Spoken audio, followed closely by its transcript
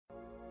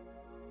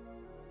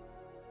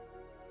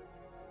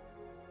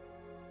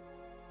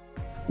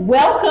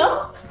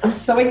Welcome. I'm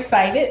so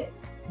excited.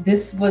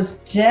 This was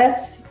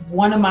just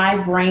one of my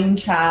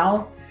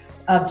brainchilds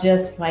of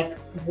just like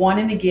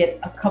wanting to get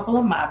a couple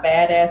of my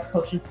badass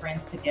coaching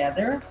friends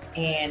together.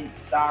 And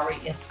sorry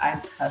if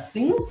I'm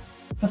cussing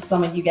for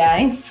some of you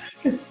guys,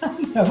 because I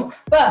know,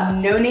 but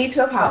no need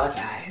to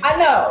apologize. I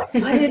know.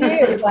 It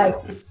is like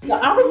the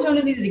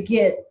opportunity to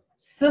get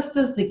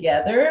sisters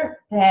together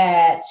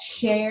that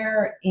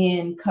share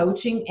in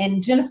coaching.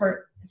 And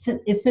Jennifer,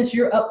 since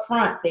you're up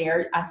front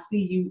there, I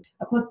see you.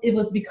 Of course, it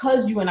was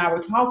because you and I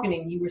were talking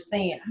and you were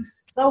saying, I'm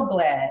so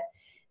glad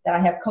that I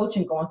have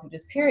coaching going through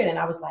this period. And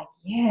I was like,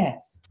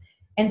 yes.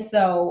 And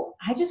so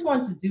I just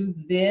wanted to do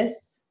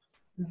this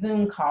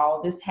Zoom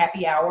call, this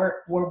happy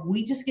hour, where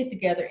we just get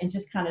together and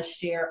just kind of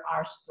share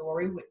our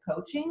story with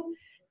coaching.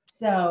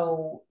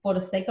 So for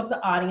the sake of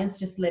the audience,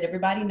 just let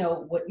everybody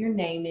know what your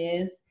name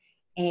is.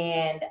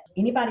 And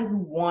anybody who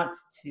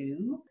wants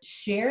to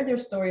share their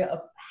story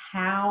of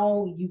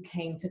how you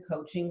came to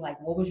coaching,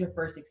 like what was your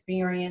first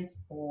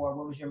experience or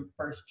what was your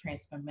first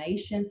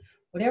transformation,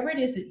 whatever it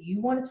is that you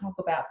want to talk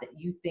about that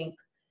you think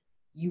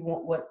you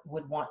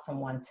would want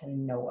someone to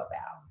know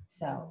about.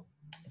 So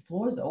the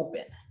floor is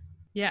open.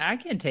 Yeah, I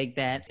can take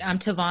that. I'm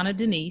Tavana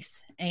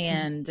Denise,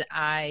 and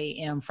I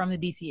am from the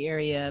DC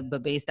area,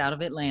 but based out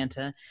of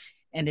Atlanta.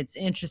 And it's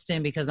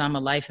interesting because I'm a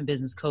life and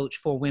business coach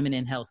for women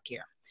in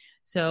healthcare.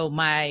 So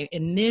my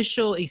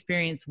initial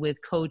experience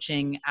with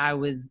coaching, I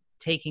was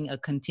taking a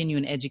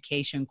continuing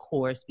education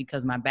course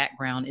because my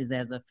background is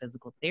as a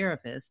physical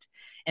therapist.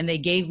 And they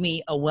gave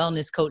me a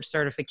wellness coach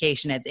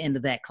certification at the end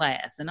of that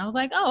class. And I was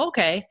like, oh,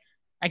 okay.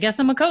 I guess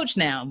I'm a coach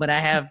now, but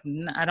I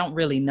don't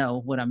really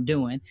know what I'm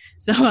doing.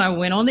 So I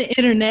went on the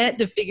internet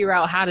to figure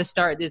out how to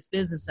start this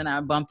business, and I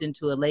bumped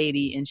into a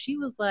lady and she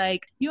was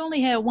like, you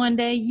only had one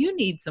day, you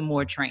need some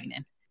more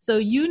training. So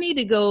you need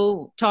to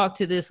go talk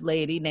to this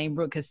lady named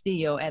Brooke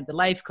Castillo at the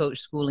Life Coach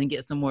School and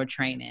get some more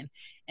training.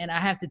 And I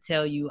have to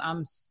tell you,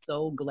 I'm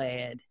so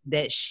glad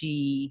that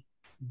she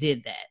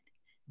did that,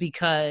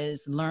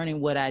 because learning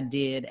what I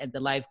did at the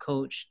Life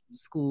Coach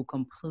School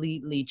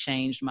completely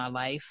changed my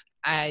life.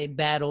 I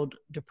battled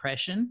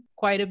depression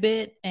quite a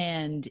bit.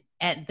 And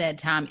at that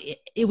time,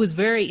 it was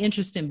very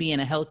interesting being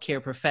a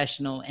healthcare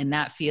professional and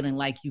not feeling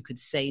like you could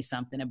say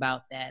something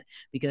about that,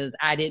 because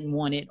I didn't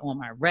want it on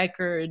my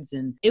records.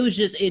 And it was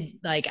just,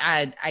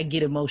 I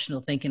get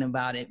emotional thinking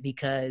about it,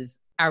 because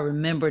I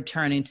remember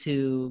turning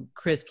to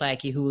Chris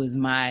Plackey, who was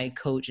my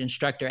coach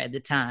instructor at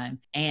the time,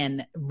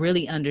 and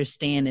really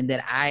understanding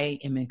that I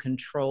am in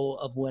control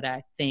of what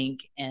I think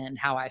and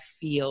how I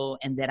feel,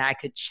 and that I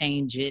could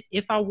change it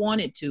if I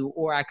wanted to,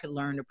 or I could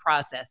learn to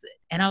process it.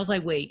 And I was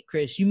like, wait,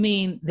 Chris, you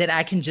mean that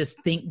I can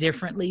just think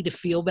differently to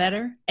feel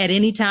better at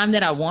any time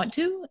that I want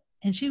to?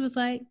 And she was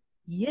like,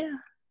 yeah.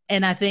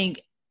 And I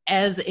think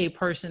as a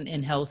person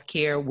in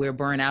healthcare where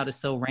burnout is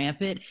so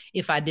rampant,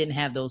 if I didn't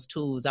have those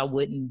tools, I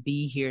wouldn't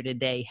be here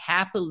today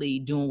happily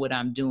doing what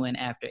I'm doing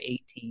after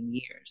 18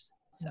 years.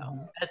 So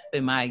that's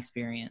been my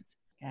experience.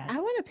 I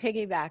want to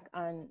piggyback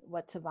on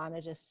what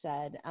Tavana just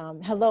said.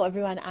 Hello,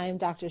 everyone. I'm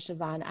Dr.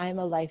 Siobhan. I'm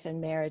a life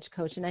and marriage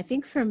coach. And I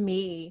think for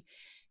me,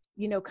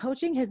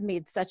 coaching has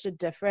made such a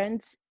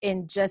difference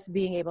in just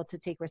being able to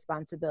take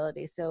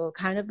responsibility. So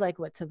kind of like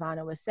what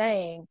Tavana was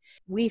saying,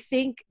 we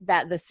think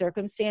that the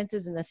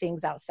circumstances and the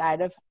things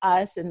outside of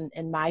us, and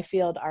in my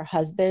field, our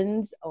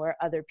husbands or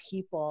other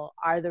people,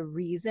 are the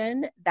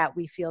reason that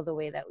we feel the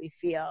way that we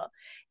feel.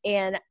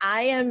 And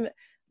I am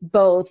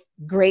both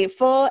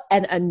grateful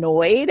and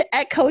annoyed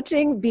at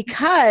coaching,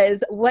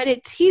 because what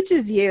it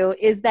teaches you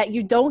is that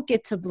you don't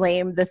get to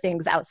blame the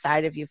things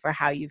outside of you for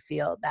how you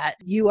feel, that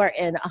you are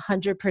in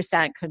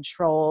 100%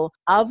 control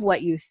of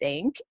what you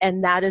think.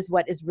 And that is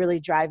what is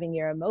really driving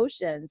your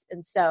emotions.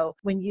 And so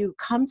when you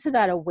come to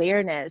that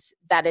awareness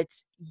that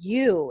it's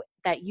you,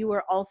 that you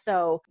are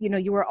also,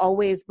 you are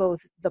always both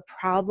the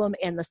problem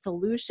and the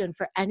solution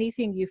for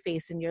anything you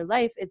face in your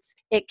life.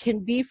 It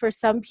can be for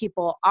some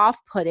people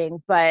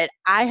off-putting, but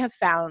I have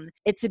found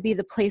it to be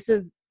the place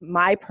of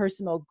my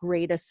personal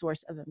greatest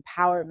source of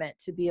empowerment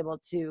to be able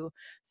to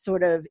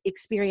sort of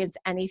experience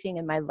anything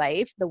in my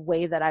life the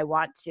way that I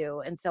want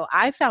to. And so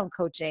I found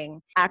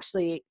coaching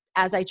actually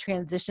as I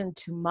transitioned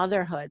to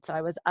motherhood. So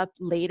I was up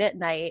late at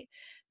night,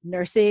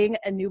 nursing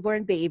a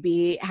newborn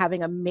baby,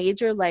 having a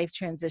major life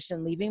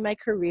transition, leaving my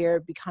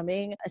career,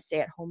 becoming a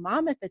stay-at-home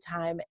mom at the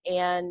time.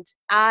 And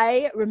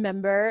I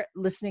remember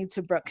listening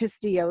to Brooke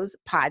Castillo's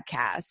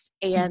podcast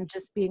and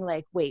just being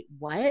like, wait,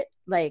 what?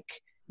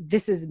 Like,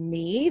 this is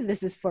me.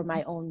 This is for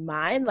my own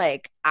mind.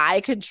 Like, I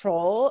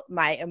control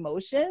my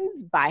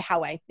emotions by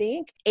how I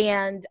think.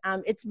 And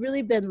it's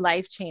really been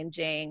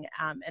life-changing.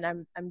 And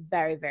I'm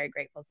very, very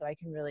grateful. So I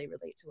can really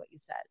relate to what you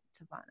said,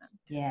 Tavana.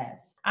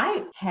 Yes.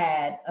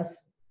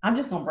 I'm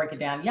just going to break it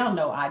down. Y'all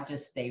know I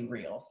just stay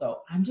real.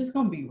 So I'm just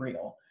going to be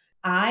real.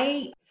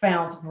 I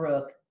found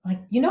Brooke, like,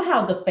 you know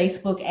how the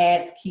Facebook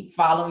ads keep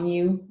following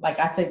you? Like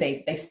I said,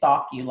 they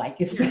stalk you. Like,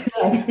 it's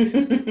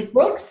like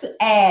Brooke's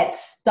ads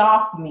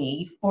stalked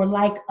me for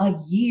like a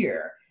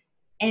year.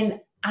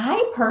 And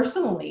I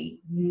personally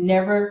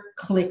never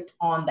clicked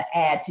on the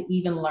ad to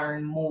even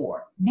learn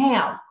more.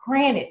 Now,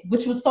 granted,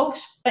 which was so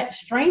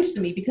strange to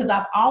me because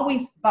I've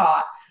always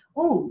thought,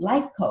 oh,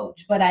 life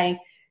coach, but I,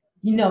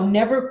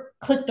 never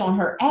clicked on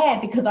her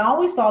ad because I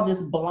always saw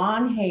this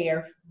blonde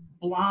hair,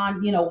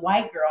 blonde,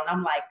 white girl. And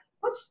I'm like,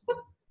 what's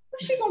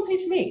she gonna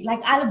teach me?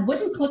 Like, I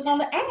wouldn't click on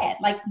the ad.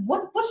 Like,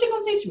 what's she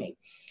gonna teach me?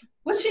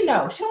 What she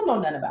know? She don't know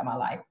nothing about my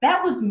life.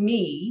 That was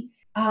me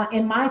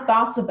and my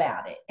thoughts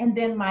about it. And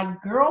then my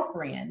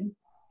girlfriend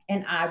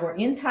and I were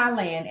in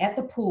Thailand at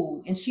the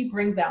pool, and she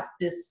brings out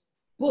this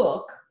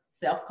book,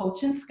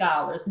 Self-Coaching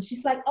Scholars, and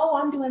she's like, oh,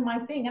 I'm doing my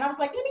thing. And I was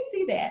like, let me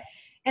see that.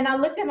 And I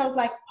looked at it and I was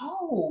like,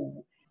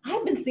 oh,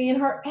 I've been seeing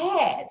her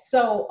ads.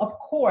 So of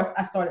course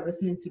I started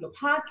listening to the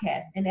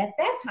podcast. And at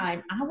that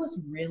time I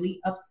was really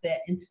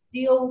upset and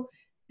still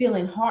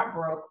feeling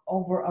heartbroken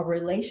over a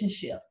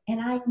relationship.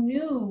 And I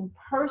knew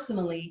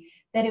personally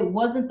that it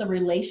wasn't the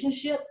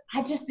relationship.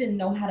 I just didn't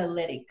know how to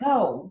let it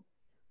go.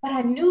 But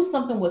I knew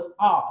something was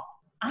off.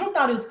 I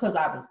thought it was because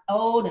I was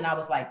old, and I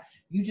was like,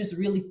 you just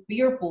really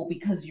fearful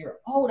because you're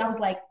old. I was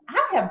like,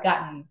 I have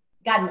gotten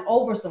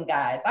over some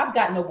guys. I've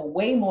gotten over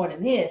way more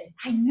than this.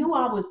 I knew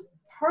I was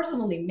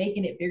personally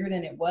making it bigger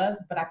than it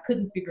was, but I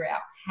couldn't figure out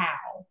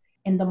how.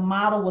 And the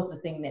model was the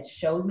thing that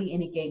showed me,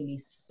 and it gave me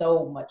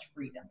so much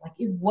freedom. Like,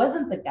 it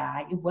wasn't the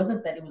guy. It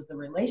wasn't that it was the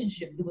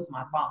relationship. It was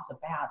my thoughts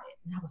about it.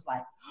 And I was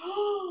like,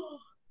 oh.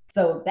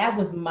 So that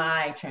was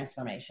my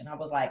transformation. I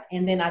was like,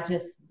 and then I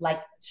just, like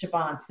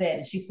Siobhan said,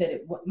 and she said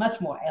it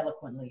much more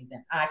eloquently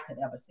than I could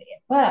ever say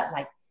it. But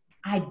like,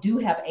 I do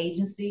have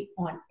agency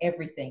on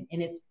everything,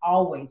 and it's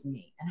always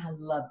me. And I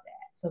love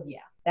that. So yeah,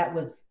 that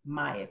was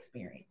my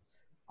experience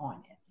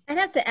on it. I'd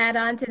have to add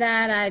on to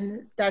that.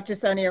 I'm Dr.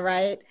 Sonia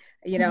Wright.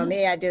 You know,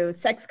 me, I do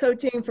sex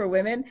coaching for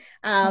women.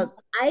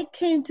 I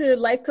came to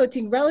life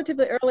coaching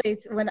relatively early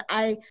when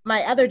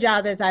my other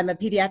job is I'm a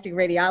pediatric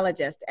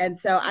radiologist. And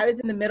so I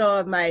was in the middle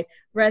of my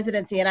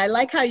residency. And I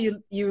like how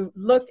you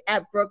looked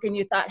at Brooke and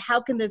you thought,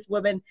 how can this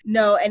woman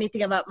know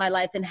anything about my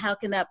life? And how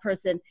can that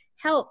person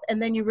help?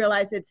 And then you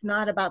realize it's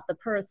not about the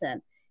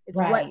person. It's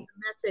right. What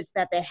message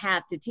that they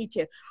have to teach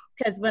you.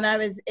 Because when I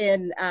was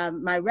in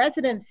my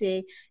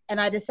residency and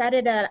I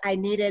decided that I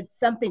needed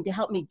something to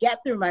help me get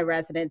through my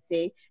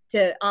residency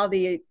to all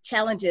the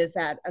challenges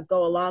that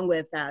go along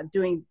with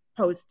doing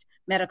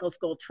post-medical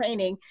school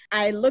training,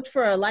 I looked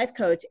for a life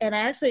coach, and I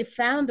actually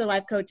found a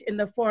life coach in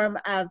the form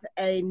of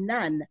a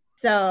nun.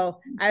 So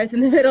I was in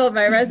the middle of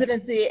my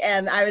residency,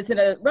 and I was in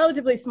a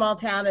relatively small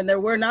town, and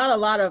there were not a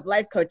lot of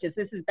life coaches.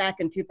 This is back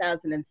in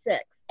 2006.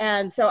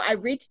 And so I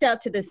reached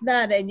out to this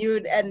nun, and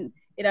you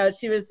know,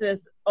 she was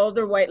this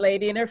older white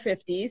lady in her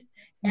 50s.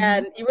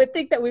 And you would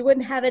think that we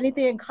wouldn't have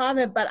anything in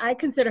common, but I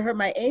consider her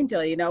my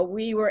angel. You know,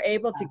 we were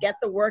able to get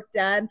the work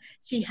done.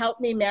 She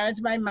helped me manage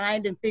my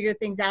mind and figure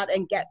things out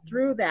and get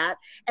through that.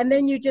 And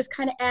then you just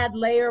kind of add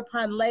layer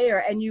upon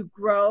layer, and you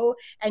grow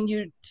and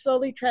you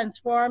slowly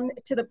transform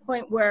to the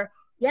point where,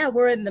 yeah,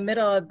 we're in the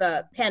middle of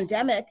the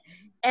pandemic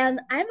and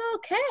I'm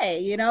okay.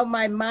 You know,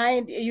 my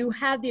mind, you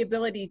have the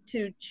ability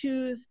to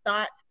choose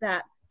thoughts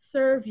that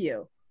serve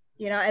you,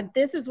 you know, and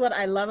this is what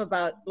I love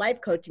about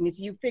life coaching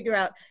is you figure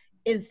out,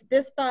 is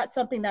this thought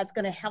something that's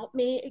going to help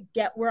me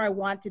get where I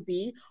want to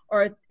be?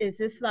 Or is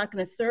this not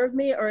going to serve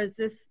me? Or is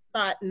this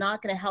thought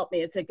not going to help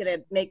me? It's going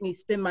to make me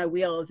spin my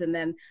wheels and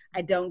then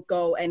I don't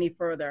go any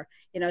further.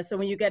 You know, so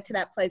when you get to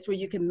that place where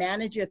you can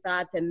manage your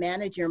thoughts and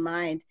manage your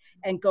mind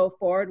and go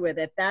forward with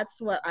it, that's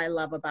what I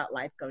love about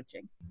life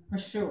coaching. For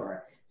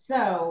sure.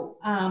 So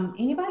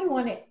anybody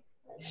want to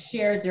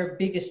share their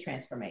biggest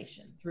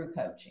transformation through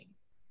coaching?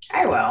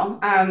 I will.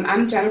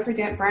 I'm Jennifer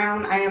Dent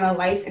Brown. I am a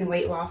life and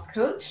weight loss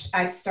coach.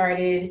 I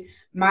started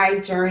my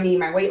journey,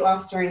 my weight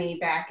loss journey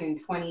back in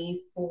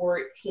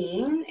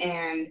 2014.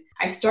 And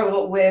I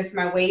struggled with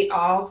my weight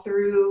all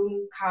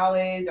through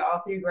college, all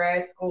through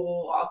grad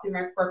school, all through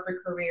my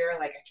corporate career.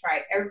 Like I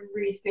tried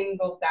every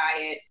single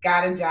diet,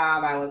 got a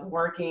job. I was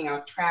working, I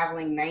was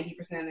traveling 90%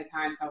 of the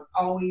time. So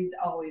I was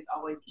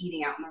always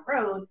eating out on the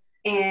road.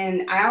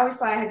 And I always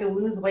thought I had to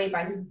lose weight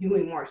by just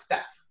doing more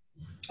stuff.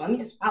 Let me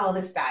just follow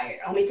this diet.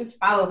 Let me just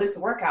follow this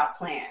workout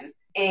plan.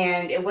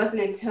 And it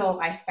wasn't until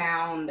I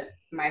found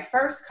my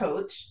first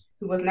coach,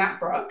 who was not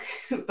Brooke,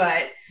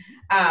 but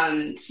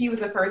she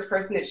was the first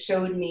person that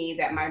showed me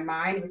that my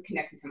mind was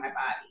connected to my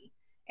body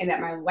and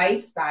that my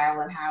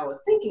lifestyle and how I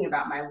was thinking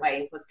about my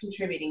life was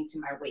contributing to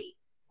my weight.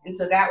 And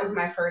so that was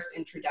my first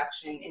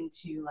introduction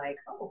into like,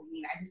 oh, I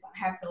mean, I just don't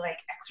have to like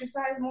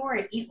exercise more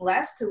and eat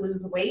less to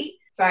lose weight.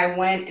 So I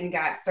went and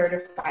got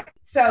certified.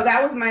 So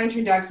that was my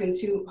introduction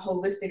to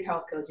holistic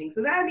health coaching.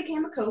 So then I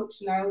became a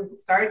coach and I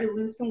started to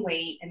lose some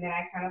weight. And then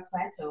I kind of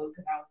plateaued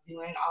because I was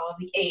doing all of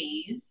the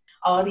A's,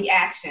 all of the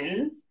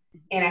actions.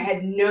 And I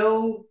had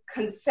no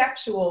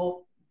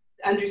conceptual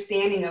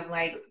understanding of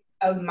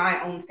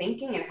my own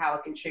thinking and how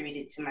it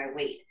contributed to my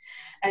weight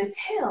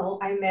until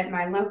I met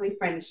my lovely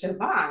friend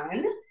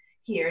Siobhan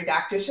here,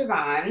 Dr.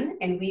 Siobhan,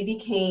 and we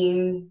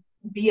became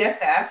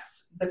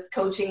BFFs with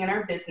coaching in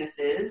our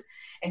businesses.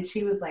 And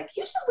she was like,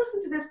 you should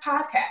listen to this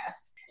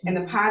podcast. And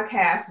the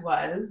podcast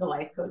was the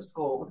Life Coach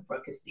School with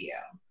Brooke Castillo.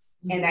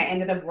 And I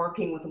ended up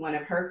working with one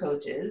of her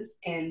coaches.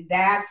 And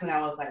that's when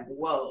I was like,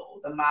 whoa,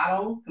 the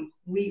model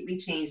completely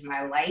changed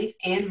my life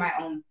and my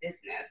own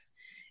business.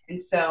 And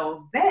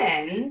so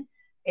then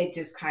it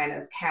just kind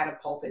of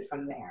catapulted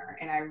from there.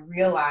 And I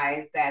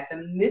realized that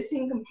the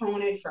missing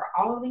component for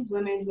all of these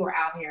women who are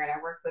out here, and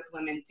I work with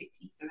women to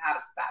teach them how to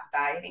stop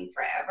dieting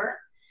forever,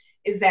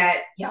 is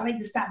that y'all need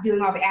to stop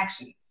doing all the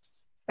actions.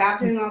 Stop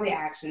doing all the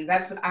actions.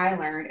 That's what I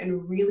learned,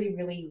 and really,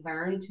 really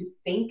learn to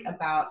think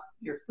about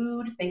your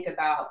food, think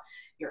about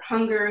your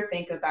hunger,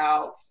 think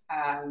about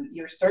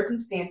your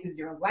circumstances,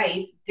 your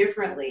life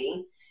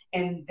differently,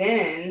 and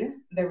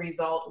then the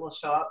result will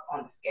show up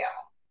on the scale.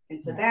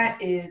 And so that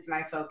is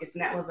my focus,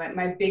 and that was like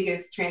my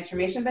biggest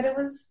transformation, but it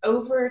was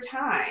over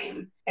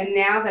time. And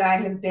now that I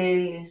have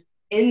been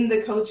in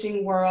the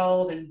coaching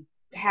world and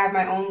have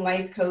my own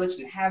life coach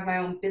and have my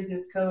own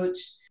business coach,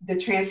 the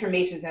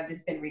transformations have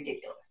just been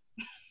ridiculous.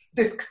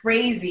 Just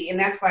crazy. And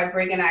that's why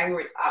Brig and I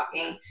were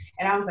talking,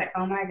 and I was like,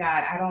 oh my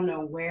God, I don't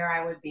know where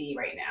I would be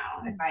right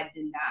now if I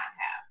did not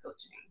have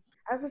coaching.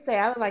 I was gonna say,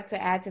 I would like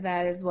to add to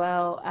that as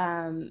well.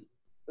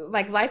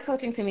 Like life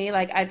coaching to me,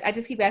 like I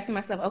just keep asking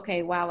myself,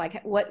 okay, wow,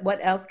 like what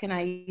else can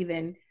I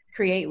even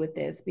create with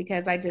this?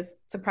 Because I just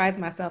surprise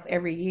myself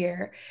every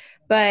year.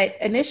 But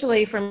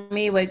initially for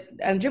me, what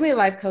drew me to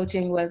life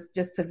coaching was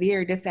just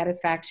severe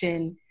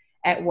dissatisfaction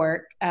at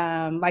work.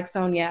 Like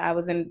Sonia, I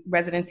was in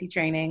residency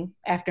training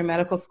after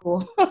medical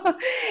school,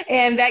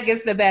 and that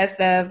gets the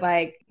best of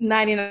like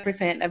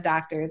 99% of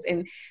doctors.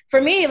 And for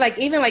me, like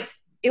even like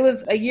it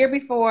was a year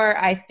before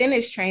I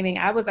finished training,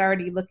 I was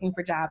already looking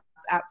for jobs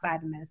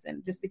outside of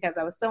medicine just because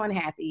I was so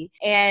unhappy.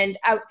 And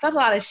I felt a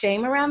lot of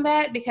shame around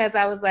that because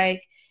I was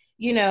like,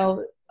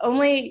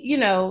 only,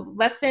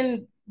 less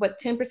than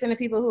 10% of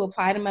people who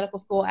apply to medical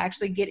school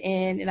actually get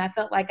in. And I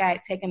felt like I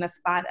had taken a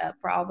spot up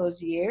for all those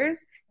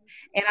years.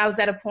 And I was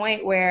at a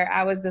point where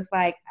I was just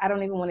like, I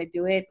don't even want to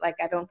do it. Like,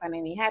 I don't find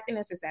any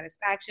happiness or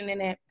satisfaction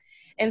in it.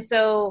 And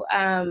so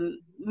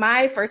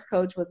my first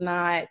coach was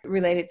not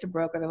related to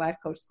Brooke or the Life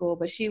Coach School,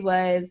 but she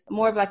was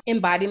more of like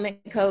embodiment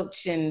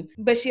coach.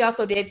 But she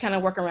also did kind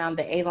of work around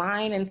the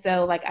A-line. And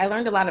so like I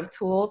learned a lot of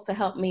tools to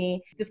help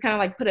me just kind of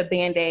like put a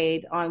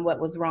Band-Aid on what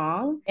was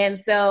wrong. And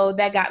so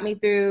that got me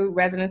through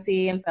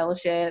residency and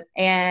fellowship.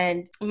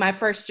 And my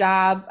first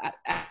job,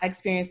 I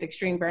experienced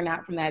extreme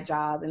burnout from that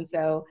job. And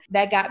so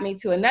that got me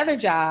to another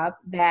job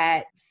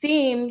that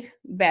seemed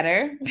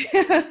better.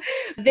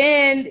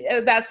 Then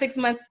about 6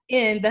 months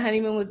in, the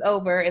honeymoon was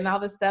over and all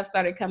this stuff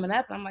started coming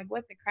up. And I'm like,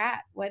 what the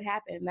crap? What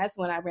happened? And that's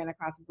when I ran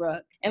across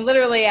Brooke. And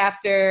literally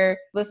after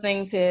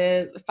listening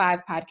to 5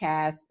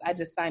 podcasts, I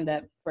just signed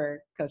up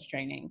for coach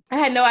training. I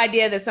had no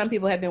idea that some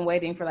people had been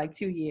waiting for like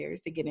 2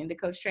 years to get into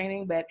coach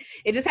training, but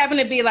it just happened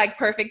to be like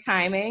perfect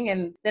timing.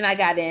 And then I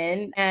got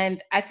in,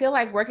 and I feel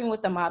like working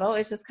with the model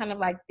is just kind of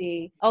like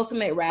the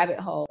ultimate rabbit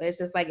hole. It's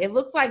just like, it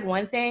looks like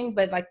one thing,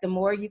 but like the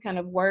more you kind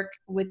of work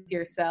with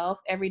yourself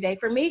every day.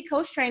 For me,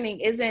 coach training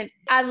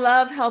I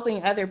love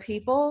helping other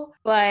people,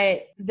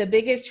 but the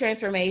biggest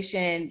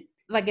transformation,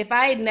 like if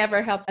I had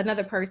never helped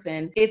another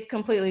person, it's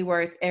completely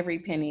worth every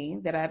penny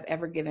that I've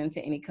ever given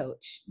to any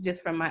coach,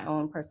 just from my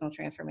own personal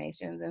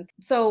transformations. And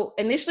so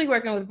initially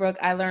working with Brooke,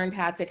 I learned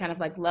how to kind of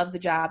like love the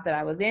job that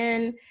I was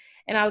in.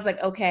 And I was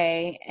like,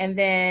 okay. And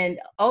then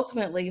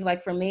ultimately,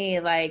 like for me,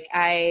 like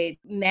I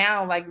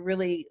now like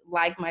really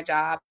like my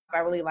job. I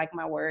really like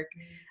my work.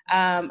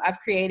 I've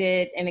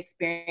created an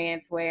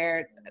experience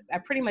where I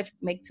pretty much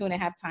make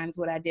 2.5 times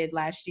what I did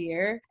last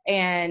year.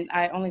 And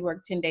I only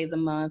work 10 days a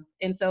month.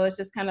 And so it's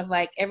just kind of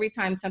like every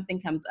time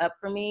something comes up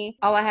for me,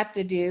 all I have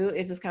to do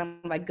is just kind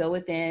of like go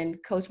within,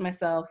 coach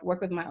myself, work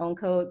with my own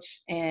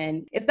coach.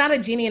 And it's not a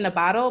genie in a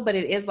bottle, but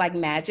it is like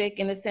magic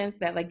in the sense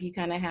that like you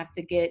kind of have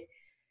to get,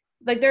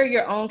 like there are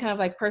your own kind of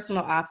like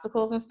personal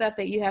obstacles and stuff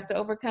that you have to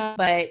overcome.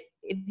 But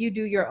if you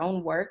do your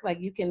own work,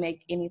 like you can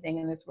make anything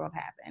in this world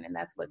happen. And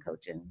that's what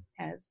coaching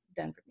has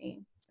done for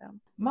me. So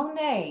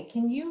Monet,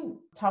 can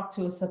you talk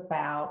to us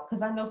about,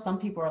 because I know some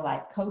people are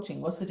like, coaching,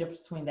 what's the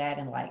difference between that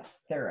and like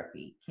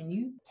therapy? Can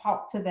you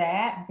talk to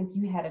that? I think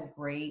you had a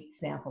great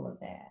example of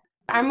that.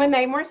 I'm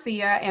Monet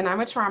Marcia, and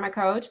I'm a trauma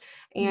coach,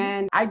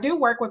 and I do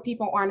work with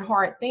people on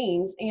hard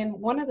things. And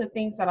one of the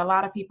things that a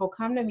lot of people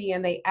come to me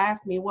and they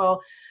ask me,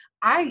 well,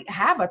 I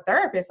have a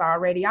therapist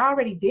already. I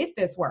already did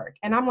this work.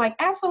 And I'm like,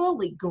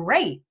 absolutely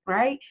great,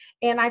 right?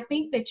 And I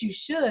think that you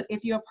should,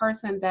 if you're a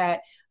person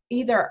that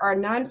either are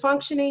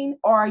non-functioning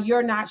or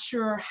you're not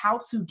sure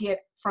how to get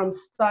from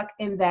stuck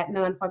in that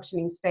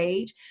non-functioning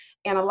stage.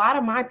 And a lot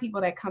of my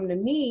people that come to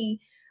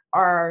me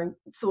are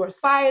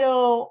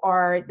suicidal,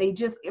 or they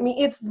just,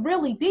 it's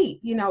really deep,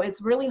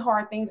 it's really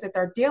hard things that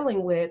they're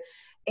dealing with.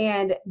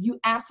 And you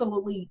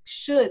absolutely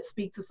should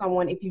speak to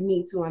someone if you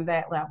need to on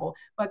that level.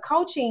 But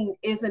coaching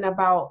isn't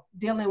about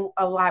dealing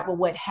a lot with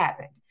what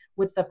happened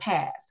with the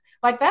past.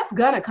 Like that's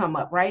gonna come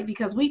up, right?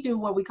 Because we do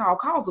what we call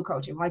causal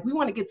coaching. Like we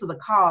want to get to the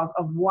cause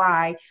of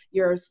why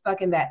you're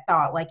stuck in that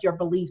thought, like your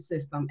belief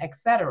system,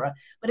 etc.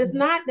 But it's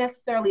not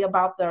necessarily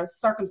about the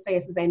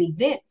circumstances and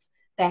events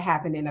that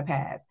happened in the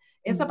past.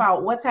 It's Mm-hmm.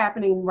 about what's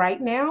happening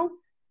right now.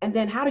 And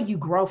then how do you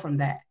grow from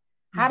that?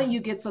 How do you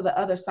get to the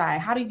other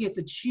side? How do you get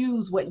to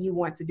choose what you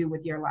want to do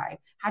with your life?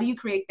 How do you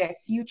create that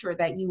future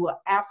that you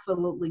will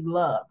absolutely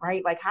love,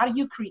 right? Like, how do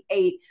you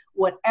create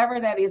whatever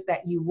that is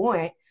that you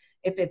want?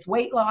 If it's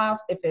weight loss,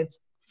 if it's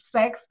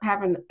sex,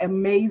 having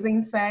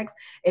amazing sex,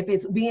 if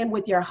it's being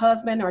with your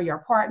husband or your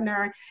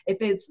partner, if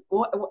it's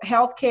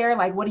healthcare,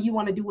 like what do you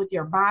want to do with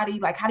your body?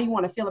 Like, how do you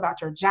want to feel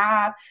about your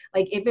job?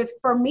 Like, if it's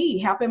for me,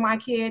 helping my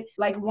kid,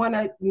 like want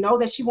to know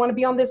that she want to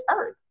be on this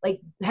earth,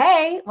 like,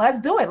 hey, let's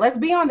do it. Let's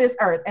be on this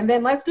earth. And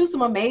then let's do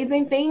some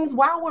amazing things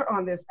while we're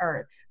on this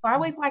earth. So I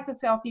always like to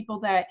tell people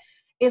that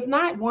it's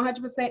not 100%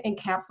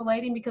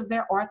 encapsulating, because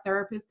there are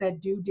therapists that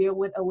do deal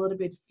with a little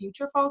bit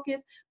future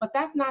focus, but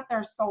that's not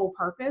their sole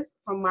purpose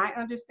from my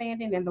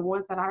understanding and the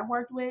ones that I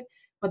worked with.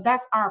 But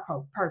that's our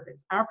purpose.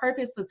 Our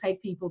purpose is to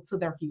take people to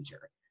their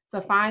future, to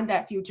find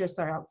that future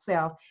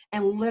self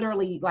and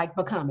literally like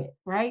become it,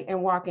 right?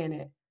 And walk in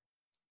it.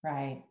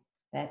 Right.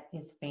 That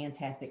is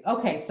fantastic.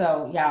 Okay,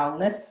 so y'all,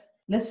 let's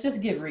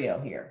just get real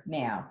here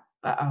now.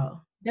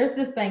 There's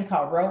this thing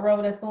called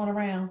Ro that's going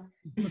around.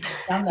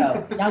 Y'all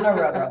know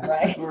Ro,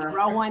 right?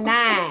 Row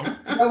 19.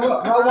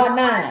 Row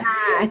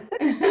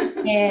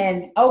 19.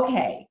 And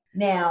okay,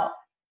 now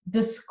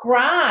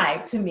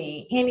describe to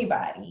me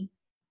anybody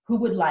who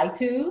would like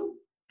to.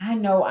 I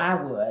know I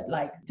would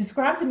like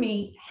describe to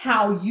me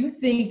how you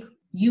think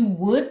you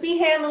would be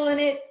handling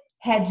it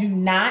had you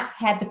not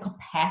had the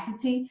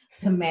capacity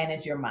to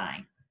manage your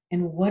mind.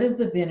 And what is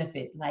the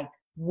benefit? Like,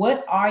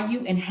 what are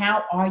you and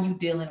how are you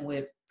dealing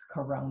with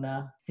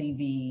Corona,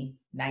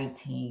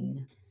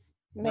 CV-19?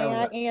 May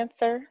I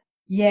answer?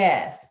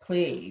 Yes,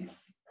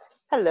 please.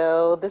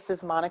 Hello, this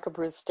is Monica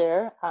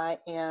Brewster. I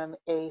am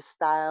a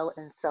style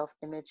and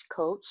self-image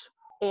coach.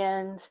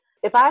 And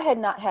if I had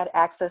not had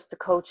access to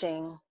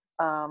coaching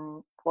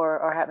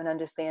or have an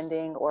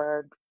understanding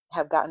or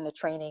have gotten the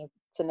training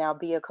to now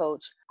be a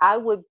coach, I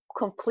would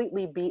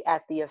completely be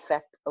at the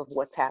effect of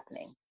what's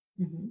happening.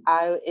 Mm-hmm.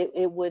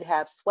 It would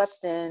have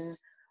swept in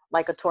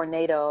like a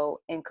tornado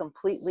and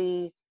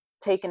completely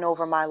taken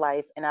over my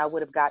life, and I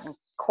would have gotten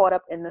caught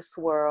up in the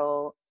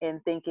swirl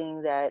and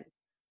thinking that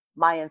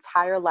my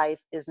entire life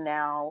is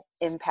now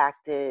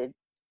impacted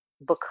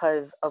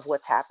because of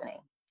what's happening.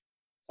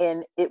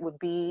 And it would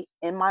be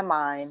in my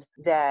mind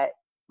that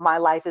my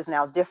life is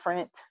now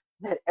different,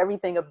 that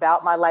everything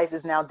about my life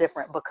is now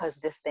different because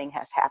this thing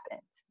has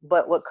happened.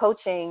 But what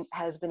coaching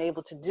has been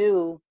able to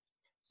do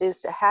is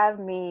to have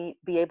me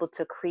be able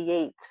to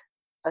create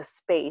a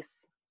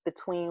space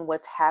between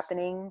what's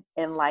happening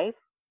in life,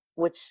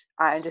 which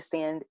I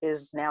understand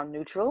is now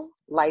neutral.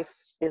 Life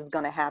is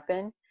going to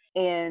happen,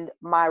 and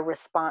my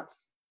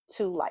response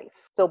to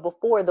life. So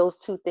before, those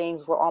two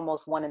things were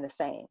almost one and the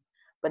same,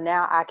 but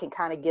now I can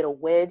kind of get a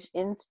wedge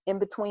in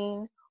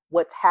between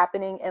what's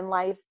happening in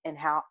life and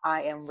how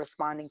I am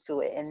responding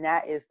to it. And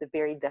that is the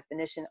very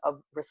definition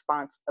of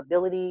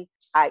responsibility,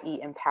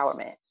 i.e.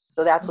 empowerment.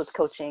 So that's what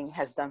coaching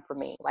has done for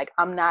me. Like,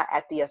 I'm not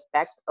at the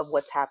effect of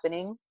what's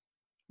happening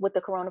with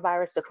the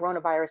coronavirus. The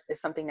coronavirus is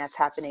something that's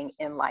happening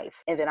in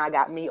life. And then I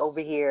got me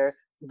over here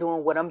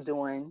doing what I'm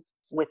doing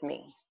with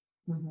me.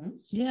 Mm-hmm.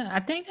 Yeah,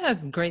 I think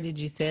that's great that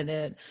you said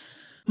that,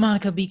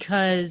 Monica,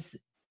 because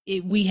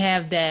we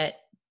have that.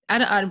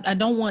 I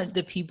don't want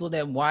the people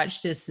that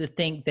watch this to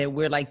think that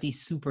we're like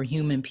these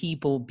superhuman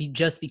people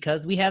just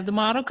because we have the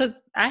model. Because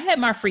I had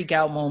my freak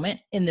out moment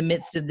in the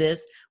midst of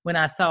this when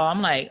I saw,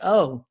 I'm like,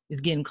 oh,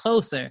 it's getting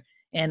closer.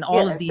 And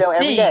all of these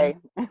things.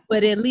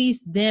 But at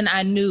least then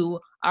I knew,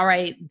 all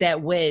right, that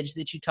wedge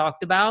that you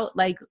talked about,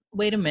 like,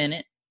 wait a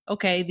minute.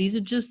 Okay, these are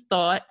just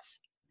thoughts.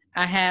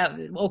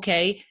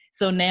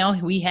 So now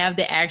we have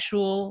the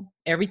actual,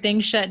 everything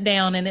shut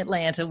down in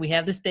Atlanta. We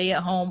have the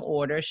stay-at-home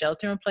order,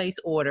 shelter-in-place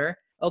order.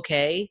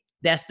 Okay,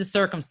 that's the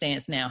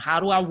circumstance now.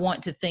 How do I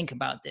want to think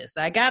about this?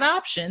 I got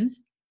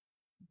options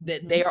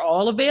that they are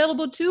all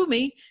available to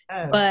me,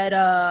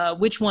 but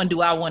which one do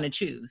I want to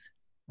choose?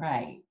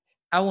 Right.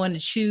 I want to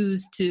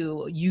choose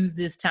to use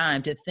this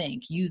time to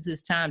think, use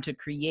this time to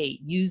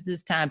create, use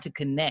this time to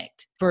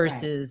connect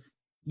versus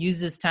use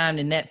this time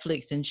to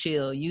Netflix and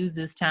chill, use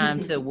this time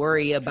to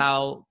worry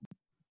about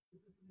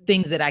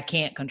things that I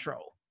can't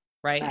control.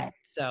 Right.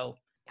 So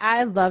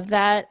I love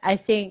that. I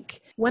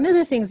think one of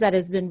the things that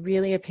has been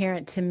really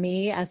apparent to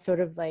me as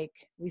sort of like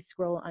we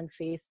scroll on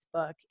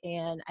Facebook,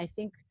 and I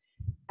think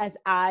as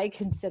I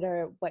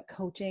consider what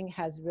coaching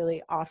has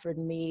really offered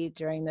me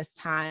during this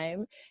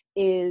time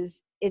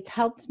is it's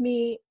helped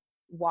me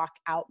walk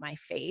out my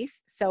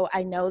faith. So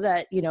I know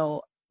that,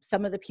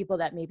 some of the people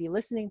that may be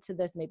listening to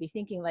this may be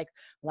thinking like,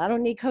 well, I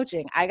don't need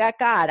coaching. I got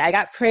God, I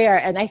got prayer.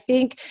 And I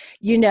think,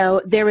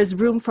 there is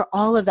room for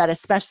all of that,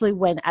 especially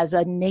when as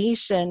a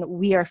nation,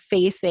 we are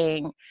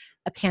facing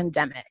a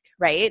pandemic,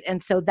 right?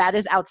 And so that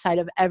is outside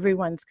of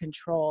everyone's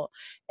control.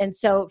 And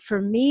so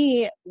for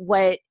me,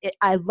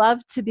 I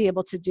love to be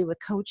able to do with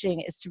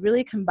coaching is to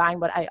really combine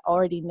what I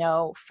already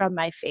know from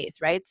my faith,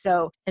 right?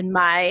 So in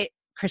my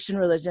Christian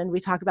religion, we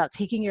talk about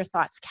taking your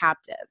thoughts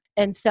captive.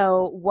 And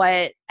so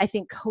what I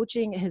think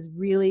coaching has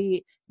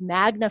really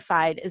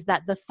magnified is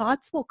that the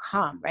thoughts will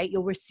come, right?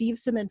 You'll receive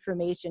some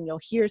information,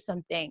 you'll hear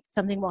something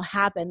will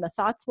happen, the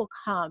thoughts will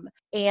come.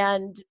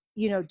 And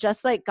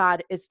just like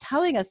God is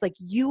telling us, like,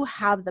 you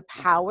have the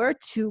power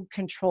to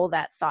control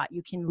that thought.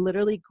 You can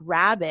literally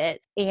grab it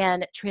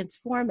and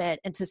transform it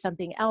into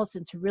something else,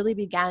 and to really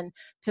begin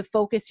to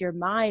focus your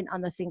mind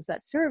on the things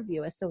that serve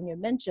you, as Sonia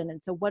mentioned.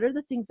 And so what are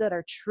the things that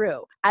are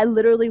true? I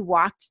literally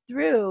walked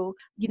through,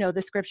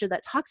 the scripture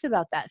that talks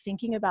about that,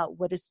 thinking about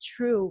what is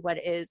true, what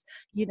is,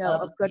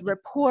 of good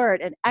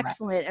report and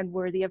excellent and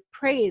worthy of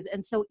praise.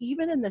 And so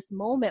even in this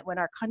moment when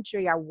our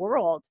country, our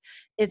world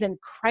is in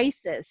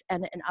crisis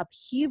and in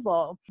upheaval,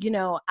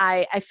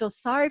 I feel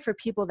sorry for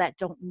people that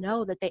don't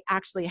know that they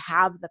actually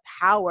have the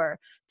power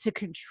to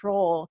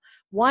control,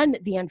 one,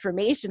 the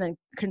information, and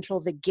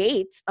control the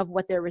gates of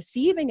what they're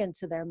receiving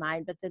into their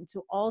mind, but then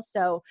to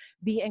also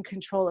be in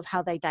control of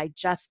how they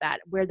digest that,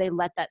 where they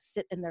let that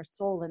sit in their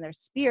soul and their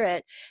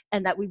spirit,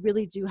 and that we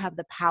really do have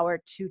the power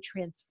to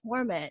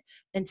transform it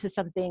into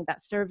something that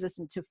serves us,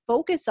 and to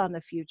focus on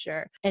the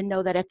future and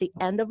know that at the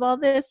end of all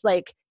this,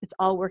 like, it's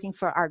all working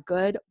for our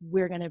good.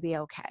 We're going to be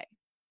okay.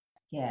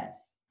 Yes.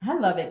 I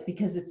love it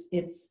because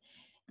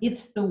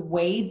it's the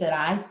way that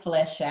I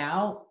flesh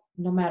out,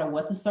 no matter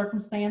what the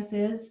circumstance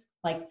is,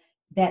 like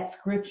that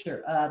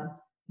scripture of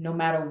no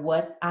matter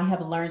what, I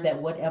have learned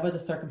that whatever the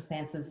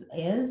circumstances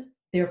is,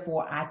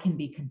 therefore I can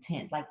be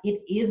content. Like,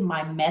 it is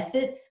my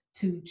method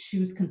to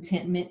choose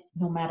contentment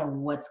no matter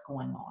what's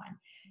going on.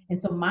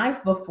 And so my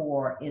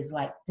before is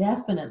like,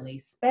 definitely,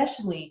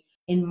 especially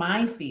in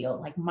my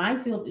field, like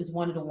my field is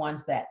one of the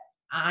ones that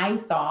I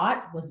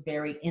thought was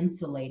very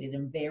insulated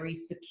and very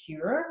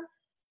secure.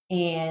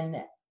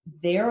 And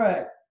there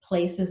are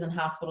places and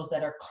hospitals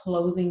that are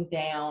closing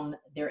down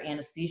their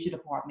anesthesia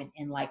department.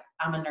 And like,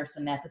 I'm a nurse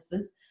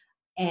anesthetist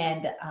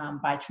and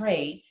by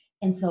trade.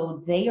 And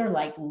so they are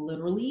like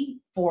literally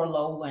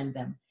furloughing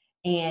them.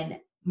 And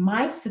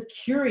my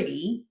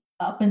security,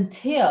 up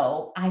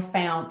until I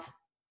found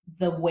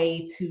the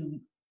way to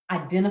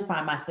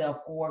identify myself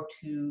or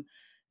to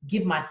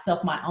give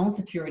myself my own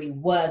security,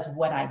 was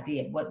what I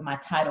did, what my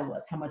title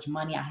was, how much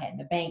money I had in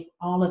the bank,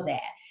 all of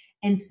that.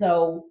 And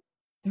so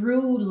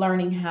through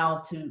learning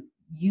how to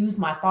use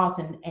my thoughts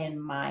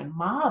and my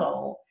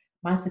model,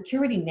 my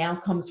security now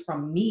comes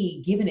from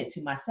me giving it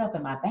to myself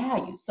and my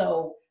values.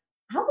 So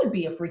I would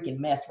be a freaking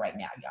mess right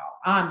now, y'all.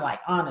 I'm like,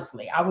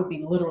 honestly, I would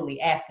be literally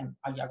asking,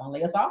 are y'all gonna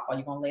lay us off? Are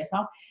you gonna lay us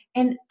off?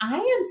 And I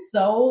am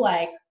so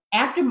like,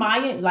 after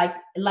Maya,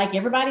 like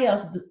everybody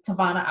else,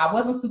 Tavana, I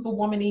wasn't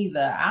Superwoman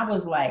either. I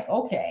was like,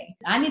 okay,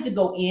 I need to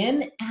go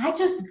in. I'm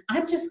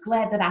just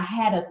glad that I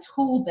had a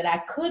tool that I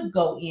could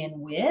go in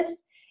with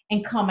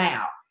and come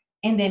out,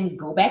 and then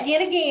go back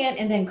in again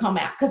and then come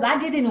out. Because I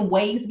did it in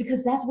waves,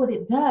 because that's what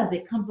it does.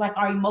 It comes like,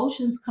 our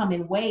emotions come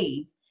in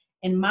waves.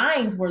 And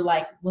mine was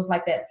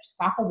like that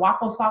soccer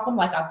wacko sock'em,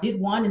 like I did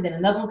one and then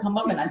another one come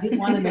up and I did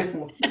one and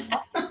then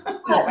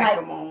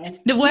whack-a-mole.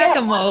 The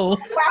whack-a-mole.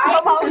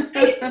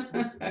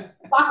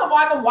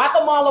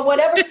 Whack-a-mole or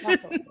whatever.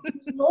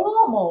 It's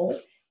normal.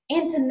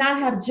 And to not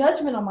have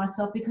judgment on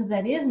myself, because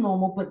that is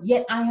normal, but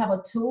yet I have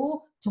a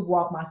tool to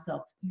walk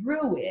myself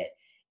through it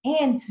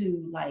and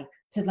to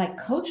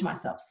coach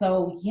myself.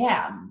 So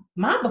yeah,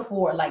 my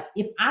before, like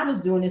if I was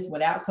doing this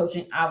without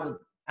coaching,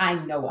 I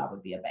know I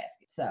would be a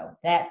basket. So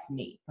that's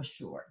me for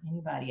sure.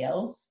 Anybody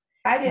else?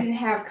 If I didn't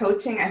have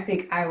coaching, I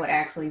think I would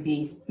actually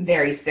be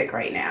very sick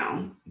right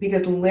now,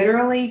 because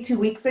literally 2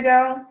 weeks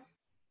ago,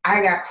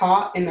 I got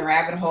caught in the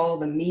rabbit hole,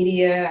 the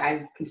media. I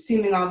was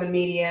consuming all the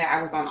media.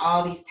 I was on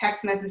all these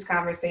text message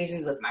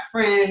conversations with my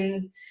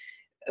friends.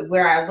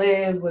 Where I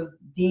live was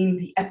deemed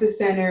the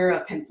epicenter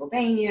of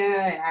Pennsylvania,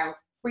 and I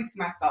freaked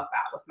myself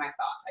out with my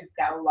thoughts. I just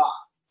got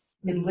lost.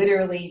 And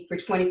literally for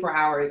 24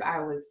 hours, I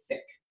was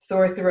sick.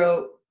 Sore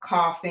throat,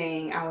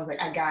 coughing. I was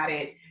like, I got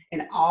it.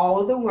 And all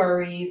of the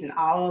worries and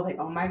all of like,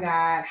 oh my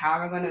God, how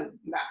am I going to,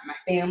 my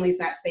family's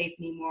not safe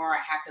anymore.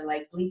 I have to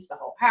like bleach the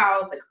whole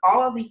house. Like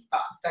all of these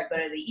thoughts. Do I go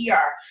to the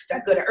ER? Do I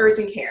go to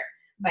urgent care?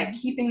 Like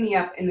keeping me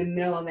up in the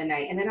middle of the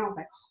night. And then I was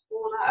like,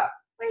 hold up,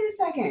 wait a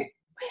second.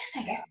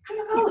 I'm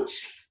a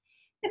coach.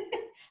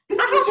 This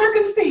is a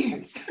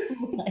circumstance.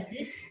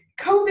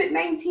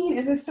 COVID-19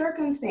 is a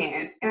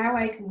circumstance. And I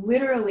like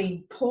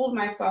literally pulled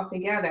myself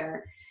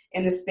together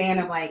in the span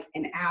of like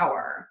an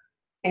hour.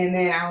 And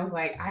then I was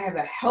like, I have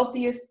the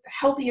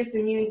healthiest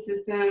immune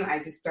system. I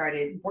just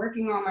started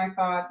working on my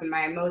thoughts and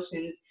my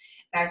emotions.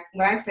 And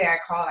when I say I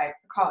call it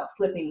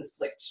flipping the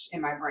switch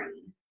in my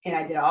brain. And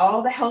I did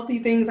all the healthy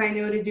things I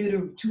know to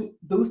do to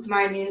boost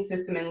my immune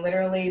system. And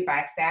literally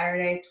by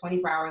Saturday,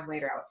 24 hours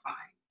later, I was fine.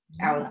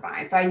 Yeah. I was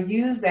fine. So I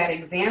used that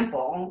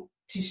example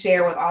to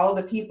share with all of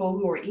the people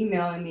who were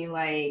emailing me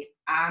like,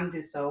 I'm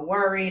just so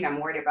worried. I'm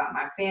worried about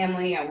my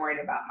family. I'm worried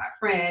about my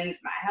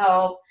friends, my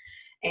health.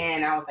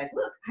 And I was like,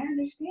 look, I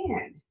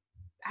understand.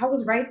 I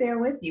was right there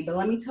with you. But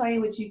let me tell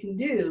you what you can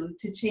do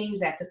to change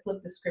that, to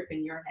flip the script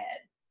in your head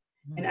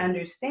and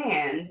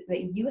understand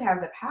that you have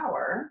the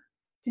power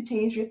to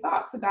change your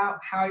thoughts about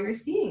how you're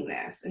seeing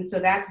this. And so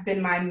that's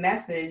been my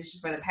message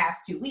for the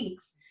past 2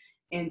 weeks,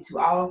 and to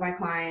all of my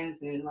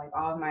clients and like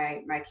all of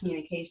my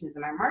communications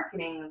and my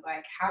marketing is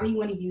like, how do you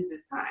want to use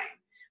this time?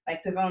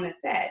 Like Tavana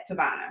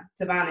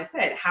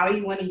said, how do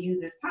you want to use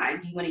this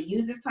time? Do you want to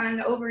use this time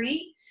to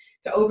overeat,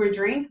 to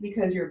overdrink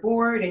because you're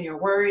bored and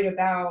you're worried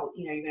about,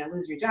 you're going to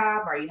lose your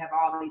job or you have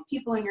all these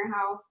people in your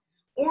house?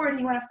 Or do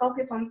you want to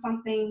focus on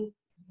something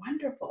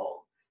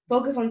wonderful?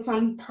 Focus on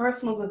some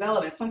personal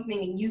development,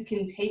 something you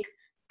can take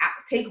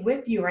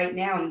with you right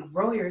now and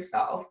grow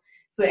yourself.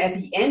 So at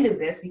the end of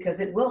this, because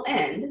it will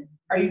end,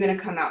 are you going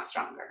to come out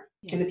stronger?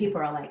 Yeah. And the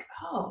people are like,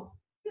 oh,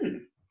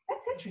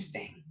 that's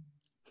interesting.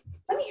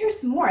 Let me hear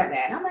some more of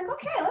that. And I'm like,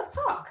 okay, let's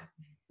talk.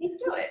 Let's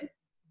do it.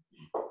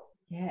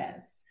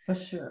 Yes, for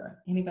sure.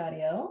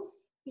 Anybody else?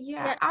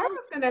 Yeah, I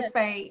was going to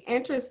say,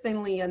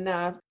 interestingly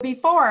enough,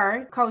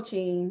 before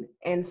coaching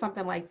and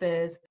something like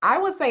this, I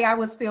would say I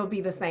would still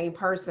be the same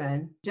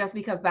person just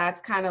because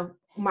that's kind of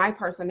my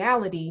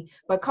personality,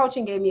 but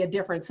coaching gave me a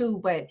different tool.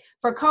 But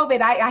for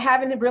COVID, I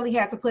haven't really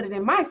had to put it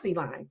in my C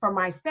line for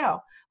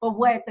myself. But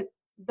what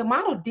the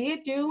model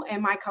did do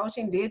and my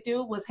coaching did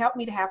do was help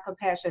me to have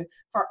compassion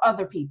for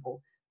other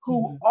people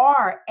who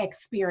are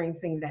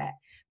experiencing that.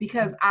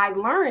 Because I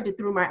learned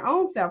through my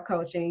own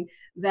self-coaching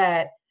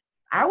that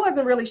I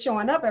wasn't really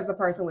showing up as a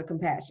person with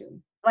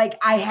compassion. Like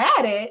I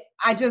had it,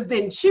 I just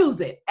didn't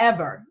choose it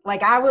ever.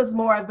 Like I was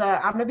more of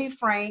the, I'm gonna be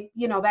frank,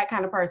 that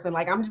kind of person.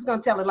 Like I'm just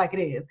gonna tell it like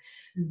it is.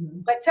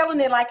 But telling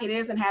it like it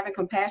is and having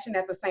compassion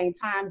at the same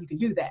time, you can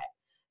do that.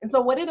 And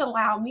so what it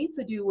allowed me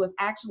to do was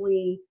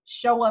actually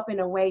show up in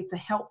a way to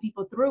help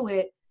people through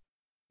it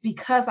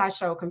because I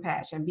showed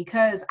compassion,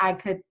 because I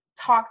could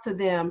talk to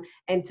them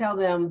and tell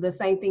them the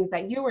same things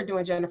that you were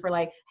doing, Jennifer,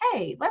 like,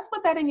 hey, let's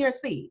put that in your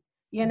seat.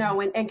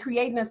 And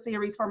creating a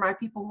series for my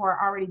people who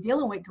are already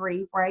dealing with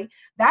grief, right?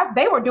 That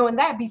they were doing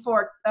that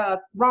before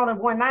Rona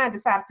 19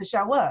 decided to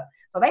show up.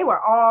 So they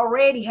were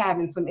already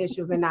having some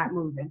issues and not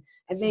moving.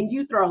 And then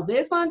you throw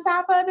this on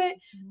top of it,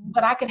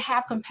 but I could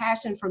have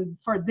compassion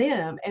for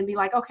them and be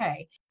like,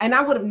 okay. And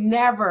I would have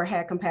never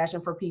had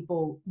compassion for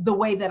people the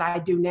way that I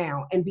do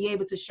now and be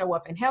able to show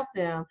up and help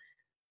them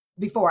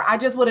before.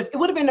 It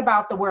would have been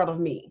about the world of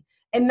me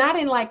and not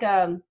in like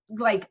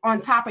on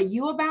top of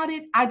you about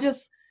it. I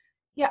just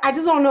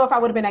don't know if I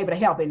would have been able to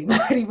help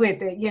anybody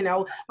with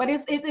it, but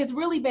it's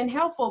really been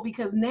helpful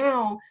because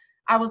now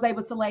I was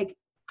able to like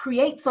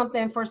create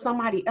something for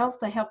somebody else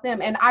to help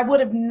them. And I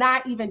would have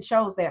not even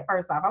chose that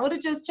first off. I would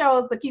have just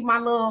chose to keep my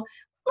little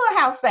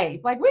house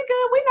safe. Like we're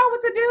good. We know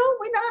what to do.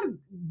 We know how to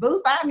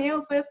boost our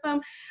immune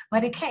system,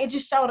 but it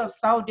just showed up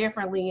so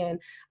differently. And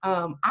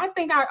I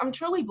think I'm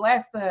truly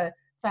blessed to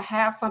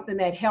have something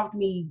that helped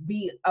me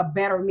be a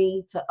better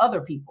me to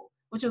other people,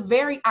 which was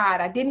very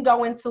odd. I didn't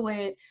go into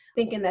it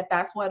thinking that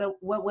that's what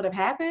would have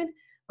happened,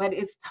 but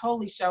it's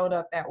totally showed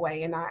up that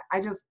way. And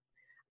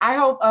I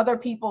hope other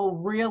people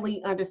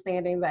really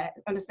understand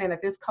that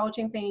this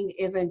coaching thing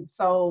isn't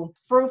so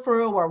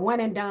frou-frou or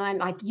one and done.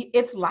 Like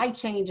it's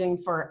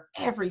life-changing for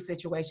every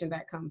situation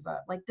that comes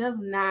up. Like does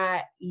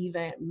not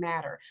even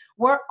matter.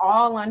 We're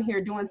all on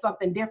here doing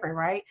something different,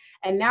 right?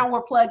 And now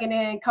we're plugging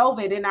in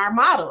COVID in our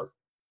models,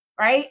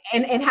 right?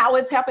 And how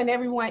it's helping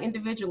everyone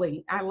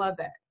individually. I love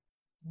that.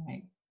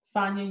 Right.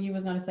 Sonia, you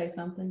was going to say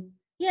something?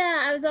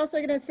 Yeah, I was also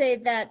going to say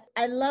that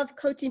I love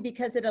coaching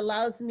because it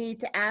allows me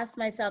to ask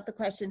myself the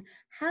question,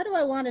 how do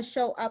I want to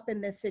show up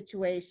in this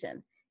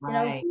situation?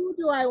 Right. Who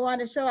do I want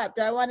to show up?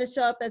 Do I want to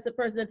show up as a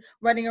person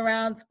running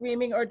around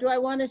screaming, or do I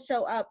want to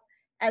show up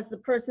as the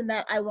person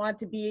that I want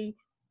to be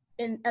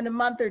in a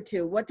month or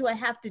two? What do I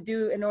have to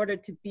do in order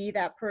to be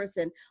that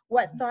person?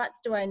 What thoughts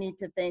do I need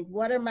to think?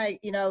 What are my,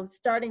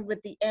 starting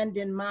with the end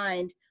in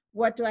mind,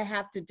 what do I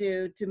have to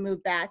do to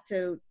move back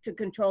to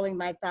controlling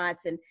my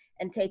thoughts and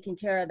taking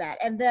care of that?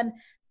 And then,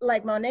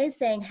 like Monet's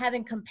saying,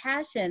 having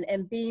compassion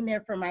and being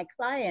there for my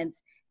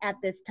clients at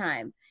this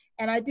time.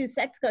 And I do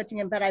sex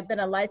coaching, but I've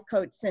been a life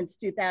coach since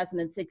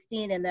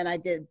 2016. And then I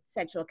did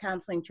sexual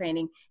counseling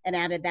training and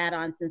added that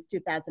on since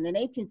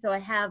 2018. So I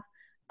have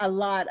a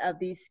lot of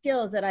these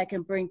skills that I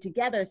can bring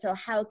together. So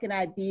how can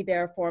I be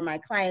there for my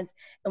clients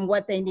and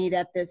what they need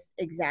at this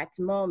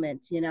exact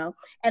moment,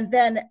 And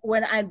then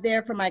when I'm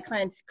there for my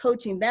clients,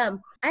 coaching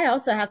them, I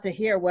also have to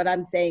hear what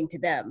I'm saying to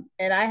them.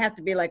 And I have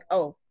to be like,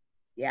 oh,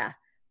 yeah,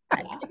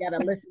 I got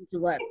to listen to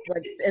what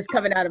is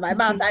coming out of my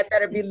mouth. I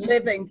better be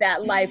living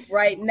that life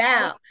right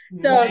now.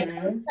 So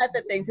those type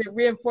of things, it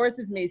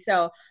reinforces me.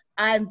 So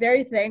I'm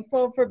very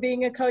thankful for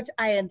being a coach.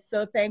 I am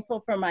so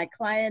thankful for my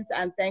clients.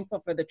 I'm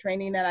thankful for the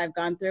training that I've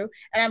gone through.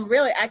 And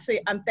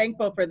I'm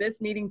thankful for this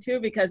meeting too,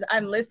 because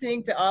I'm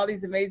listening to all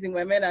these amazing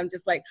women. I'm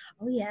just like,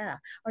 oh yeah,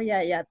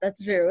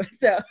 that's true.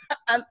 So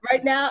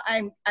right now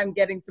I'm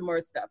getting some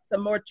more stuff,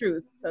 some more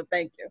truth. So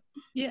thank you.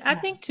 Yeah, I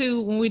think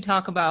too, when we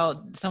talk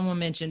about, someone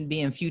mentioned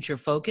being future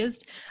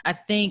focused, I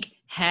think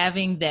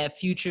having that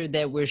future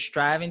that we're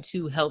striving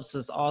to helps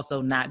us also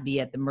not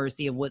be at the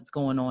mercy of what's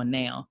going on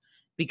now.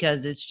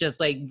 because it's just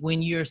like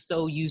when you're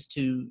so used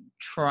to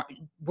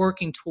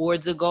working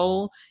towards a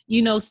goal,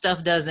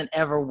 stuff doesn't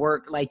ever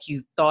work like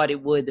you thought it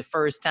would the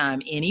first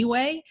time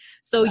anyway.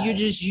 So You're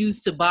just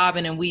used to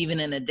bobbing and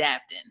weaving and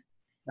adapting.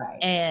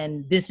 Right.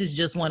 And this is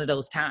just one of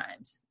those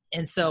times.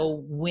 And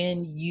so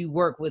when you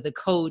work with a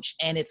coach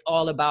and it's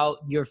all about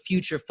your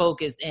future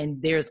focus,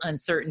 and there's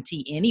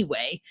uncertainty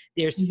anyway,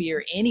 there's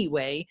fear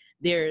anyway,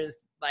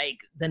 there's like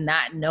the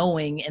not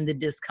knowing and the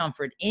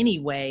discomfort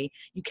anyway,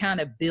 you kind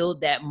of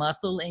build that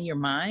muscle in your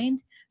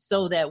mind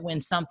so that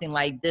when something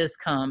like this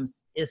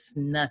comes, it's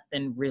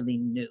nothing really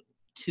new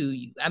to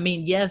you. I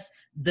mean, yes,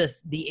 the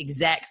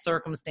exact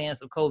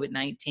circumstance of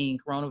COVID-19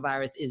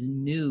 coronavirus is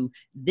new,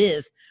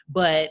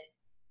 but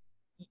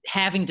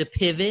having to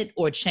pivot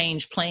or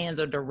change plans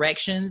or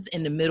directions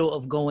in the middle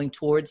of going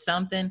towards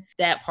something,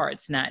 that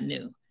part's not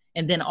new.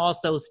 And then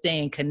also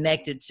staying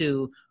connected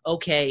to,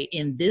 okay,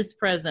 in this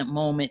present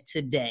moment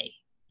today,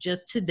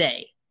 just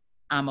today,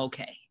 I'm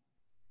okay.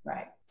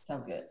 Right. So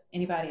good.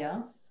 Anybody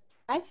else?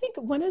 I think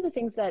one of the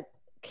things that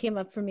came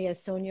up for me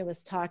as Sonia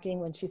was talking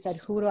when she said,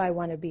 who do I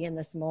want to be in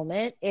this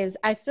moment, is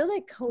I feel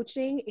like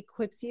coaching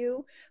equips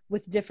you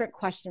with different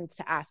questions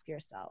to ask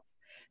yourself.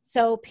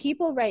 So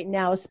people right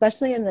now,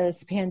 especially in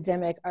this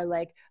pandemic, are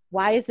like,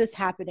 why is this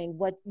happening?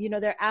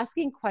 They're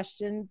asking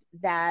questions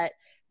that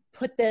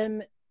put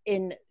them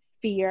in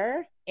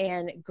fear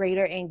and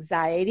greater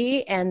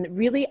anxiety, and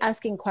really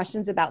asking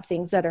questions about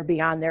things that are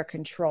beyond their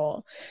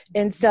control.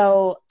 And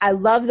so I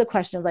love the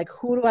question of like,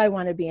 who do I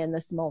want to be in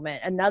this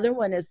moment? Another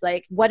one is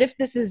like, what if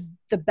this is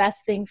the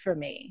best thing for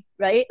me,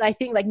 right? I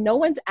think like no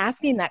one's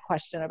asking that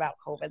question about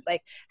COVID.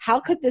 Like, how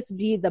could this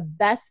be the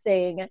best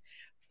thing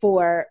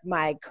for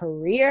my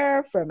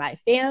career, for my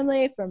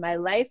family, for my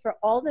life, for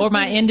all the for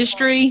my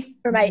industry,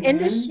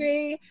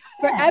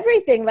 for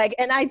everything. Like,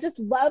 and I just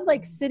love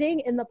like sitting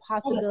in the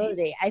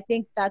possibility. I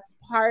think that's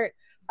part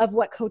of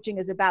what coaching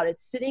is about.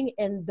 It's sitting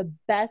in the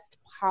best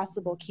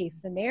possible case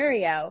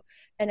scenario.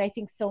 And I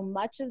think so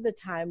much of the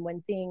time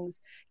when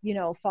things,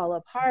 fall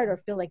apart or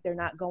feel like they're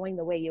not going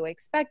the way you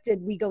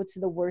expected, we go to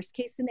the worst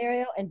case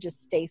scenario and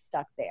just stay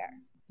stuck there.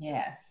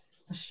 Yes,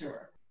 for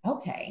sure.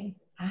 Okay.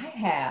 I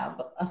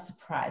have a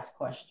surprise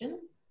question.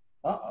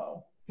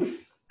 Uh-oh.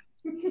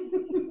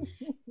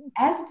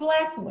 As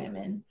Black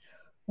women,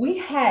 we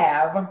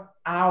have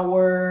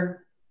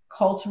our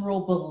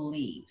cultural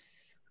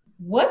beliefs.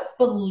 What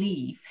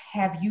belief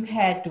have you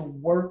had to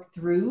work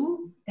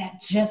through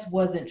that just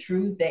wasn't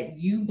true, that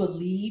you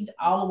believed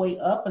all the way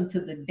up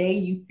until the day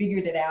you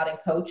figured it out in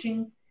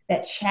coaching,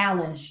 that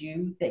challenged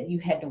you, that you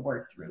had to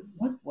work through?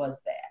 What was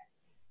that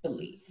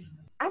belief?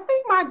 I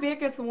think my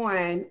biggest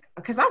one,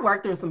 because I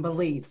worked through some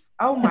beliefs.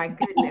 Oh my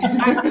goodness.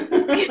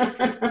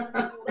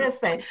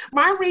 Listen,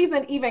 my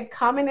reason even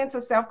coming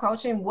into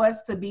self-coaching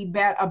was to be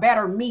a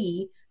better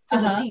me to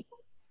the people.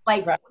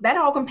 Like that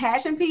whole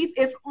compassion piece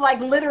is like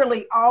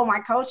literally all my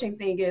coaching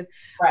thing is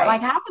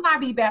like, how can I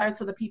be better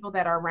to the people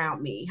that are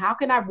around me? How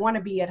can I want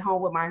to be at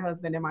home with my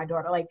husband and my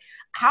daughter? Like,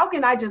 how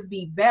can I just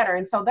be better?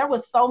 And so there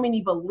was so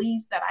many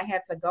beliefs that I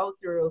had to go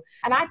through.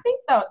 And I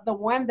think the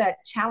one that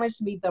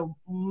challenged me the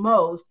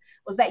most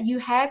was that you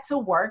had to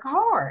work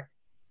hard.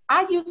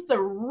 I used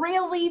to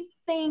really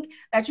think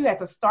that you had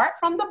to start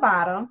from the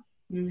bottom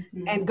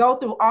and go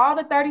through all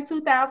the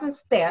 32,000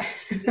 steps.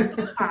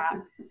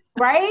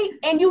 Right?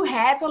 And you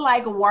had to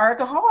like work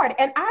hard.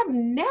 And I've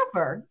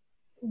never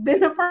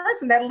been a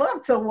person that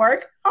loved to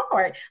work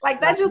hard.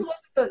 Like that just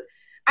wasn't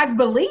I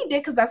believed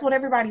it because that's what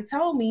everybody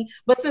told me.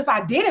 But since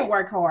I didn't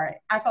work hard,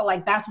 I felt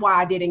like that's why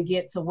I didn't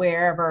get to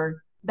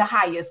wherever the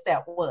highest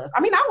step was. I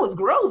mean, I was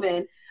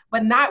grooving,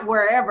 but not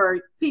wherever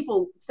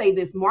people say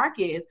this mark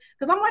is.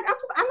 Because I'm like,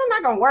 I'm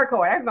not gonna work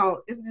hard.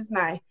 It's just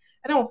not,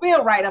 I don't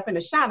feel right up in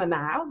the shana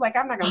now. I was like,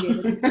 I'm not gonna be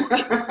able to do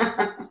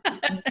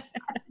that.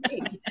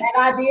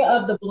 That idea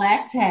of the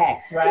black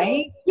tax,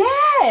 right?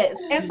 Yes.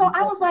 And so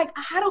I was like,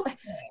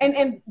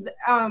 and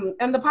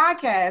the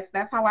podcast,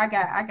 that's how I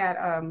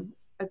got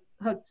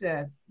hooked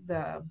to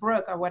the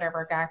Brooke or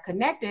whatever, got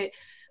connected.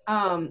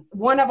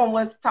 One of them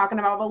was talking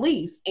about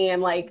beliefs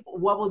and like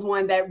what was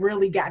one that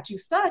really got you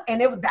stuck, and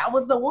that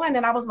was the one.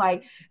 And I was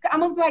like, I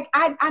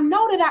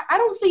know that I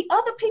don't see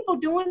other people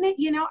doing it.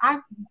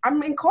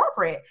 I'm in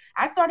corporate.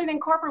 I started in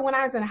corporate when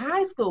I was in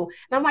high school,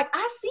 and I'm like,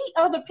 I see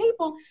other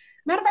people.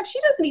 Matter of fact, she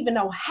doesn't even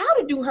know how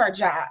to do her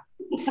job,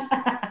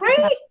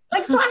 right?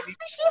 Like, so I see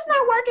she's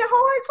not working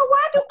hard, so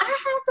why do I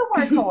have to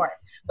work hard?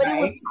 But It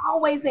was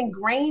always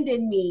ingrained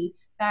in me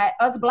that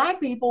us Black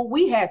people,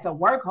 we had to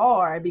work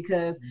hard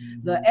because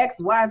the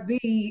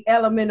XYZ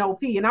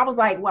LMNOP. And I was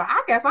like, well,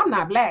 I guess I'm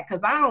not Black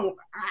because I don't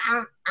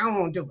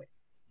want to do it.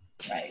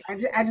 Right.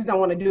 I just don't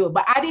want to do it.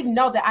 But I didn't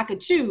know that I could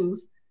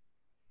choose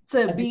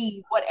to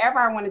be whatever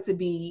I wanted to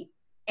be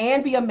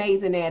and be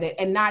amazing at it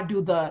and not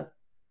do the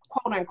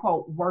quote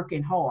unquote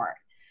working hard.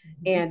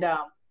 And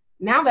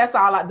now that's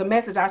all the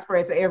message I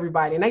spread to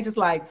everybody. And they just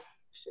like,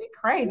 she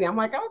crazy. I'm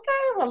like,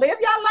 okay, well, live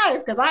your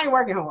life because I ain't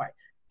working hard.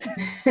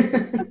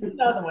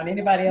 Another one.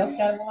 Anybody else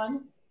got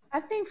one? I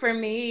think for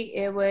me,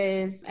 it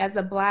was as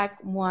a Black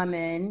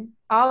woman,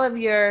 all of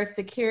your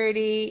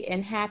security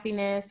and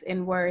happiness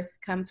and worth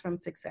comes from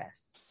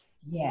success.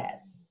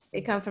 Yes.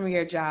 It comes from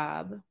your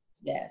job.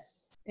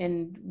 Yes.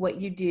 And what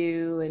you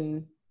do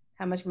and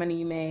how much money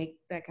you make,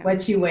 that kind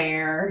What of you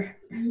wear.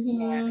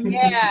 Mm-hmm.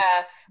 Yeah.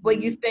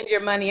 What you spend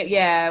your money.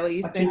 Yeah. What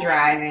you What spend. you're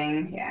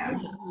driving. Yeah.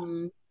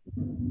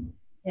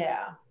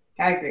 Yeah.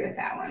 I agree with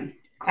that one.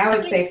 I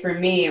would say for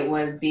me, it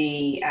would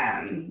be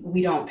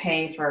we don't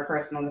pay for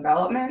personal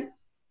development,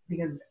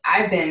 because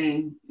I've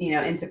been,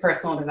 into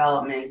personal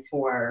development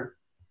for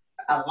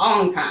a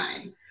long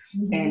time.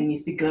 Mm-hmm. And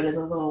used to go to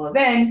the little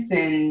events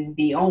and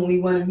be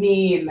only one of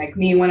me and like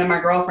me and one of my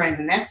girlfriends,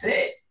 and that's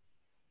it.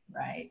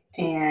 Right.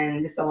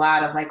 And just a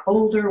lot of like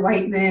older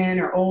white men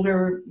or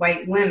older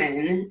white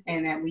women,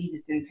 and that we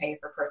just didn't pay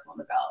for personal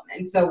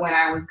development. So when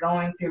I was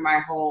going through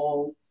my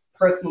whole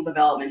personal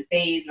development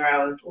phase, where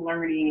I was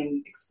learning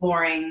and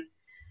exploring,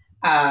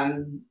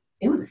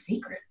 it was a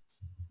secret.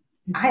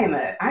 I am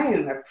a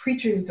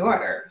preacher's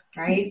daughter,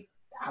 right?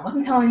 I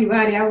wasn't telling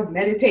anybody I was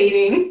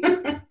meditating,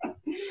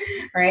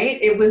 right?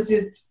 It was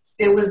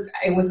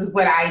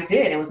what I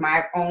did. It was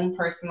my own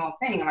personal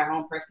thing and my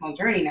own personal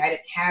journey. And I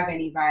didn't have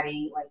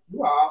anybody like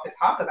you all to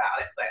talk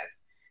about it with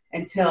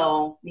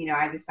until,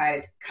 I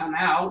decided to come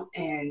out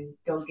and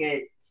go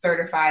get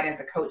certified as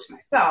a coach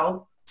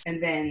myself.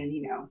 And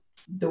then,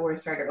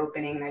 doors started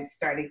opening and I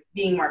started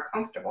being more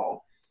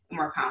comfortable and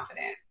more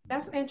confident.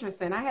 That's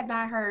interesting. I had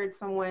not heard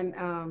someone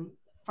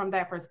from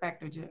that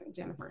perspective,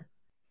 Jennifer.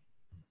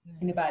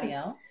 Anybody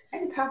else? I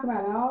can talk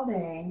about it all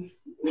day.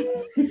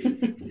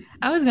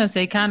 I was going to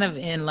say, kind of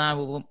in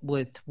line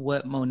with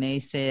what Monet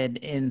said,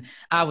 and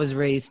I was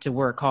raised to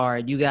work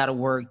hard. You got to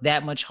work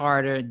that much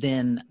harder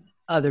than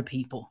other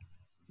people,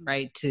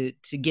 right, to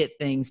get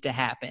things to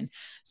happen.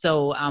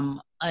 So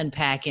I'm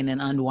unpacking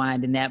and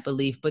unwinding that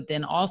belief, but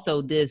then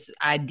also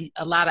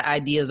a lot of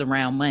ideas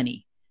around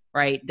money,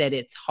 right, that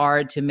it's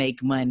hard to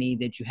make money,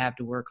 that you have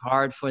to work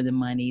hard for the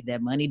money, that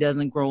money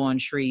doesn't grow on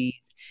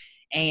trees.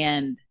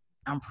 And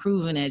I'm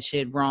proving that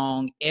shit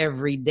wrong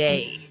every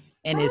day.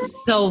 And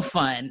it's so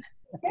fun.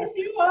 Yes,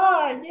 you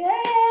are. Yay!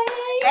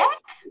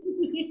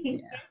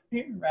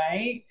 Yeah.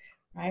 Right.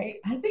 I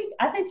think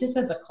just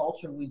as a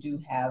culture, we do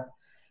have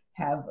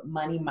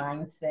money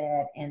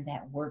mindset and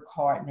that work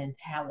hard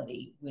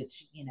mentality,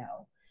 which,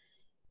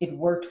 it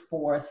worked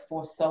for us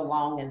for so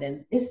long. And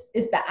then it's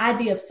the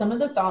idea of some of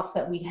the thoughts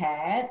that we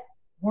had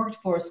worked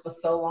for us for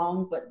so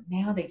long, but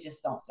now they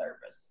just don't serve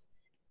us.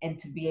 And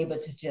to be able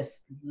to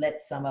just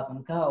let some of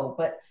them go.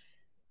 But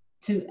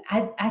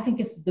I think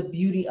it's the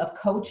beauty of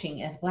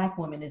coaching as Black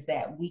women is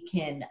that we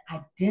can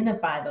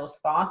identify those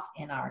thoughts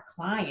in our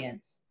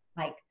clients.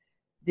 Like,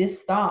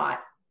 this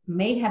thought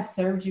may have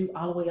served you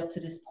all the way up to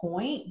this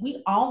point.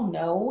 We all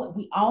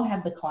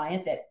have the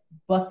client that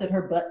busted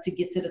her butt to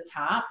get to the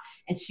top,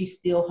 and she's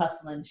still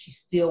hustling, she's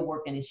still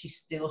working, and she's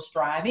still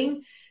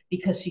striving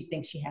because she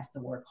thinks she has to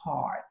work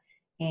hard.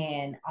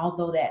 And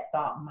although that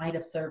thought might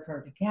have served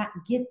her to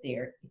get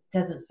there, it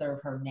doesn't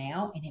serve her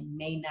now, and it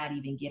may not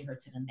even get her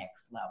to the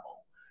next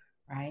level,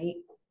 right?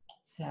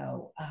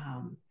 So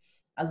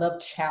I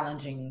love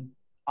challenging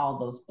all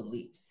those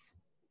beliefs.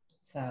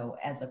 So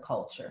as a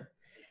culture.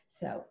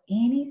 So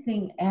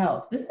anything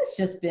else? This has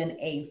just been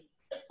a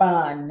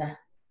fun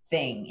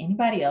thing.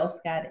 Anybody else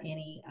got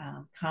any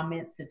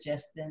comments,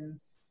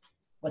 suggestions,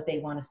 what they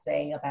want to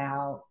say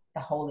about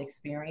the whole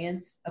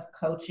experience of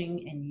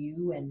coaching and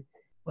you, and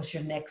what's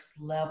your next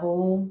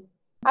level?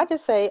 I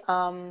just say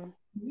I'm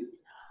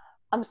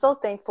so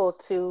thankful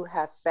to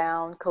have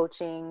found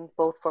coaching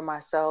both for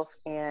myself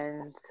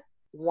and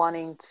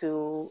wanting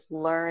to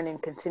learn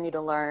and continue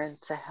to learn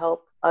to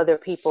help other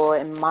people.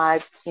 And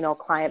my,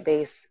 client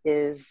base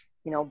is,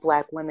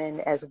 Black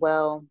women as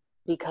well,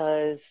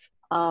 because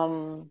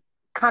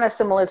kind of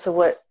similar to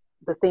what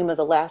the theme of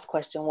the last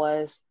question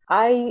was,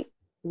 I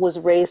was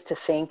raised to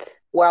think,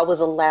 or I was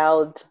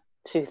allowed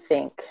to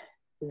think,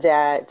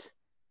 that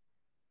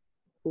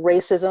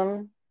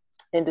racism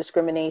and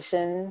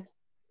discrimination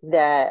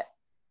that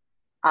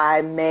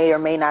I may or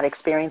may not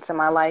experience in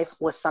my life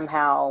was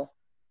somehow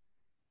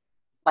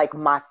like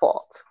my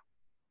fault.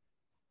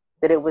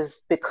 That it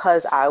was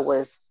because I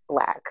was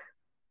Black,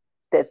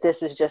 that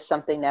this is just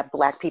something that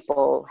Black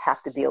people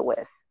have to deal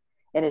with.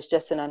 And it's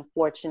just an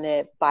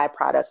unfortunate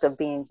byproduct of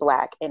being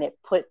Black. And it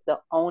put the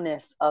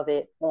onus of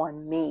it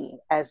on me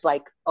as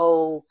like,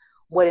 oh,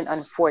 what an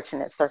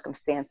unfortunate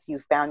circumstance you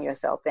found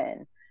yourself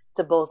in,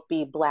 to both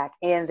be Black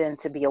and then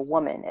to be a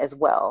woman as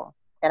well.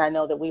 And I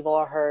know that we've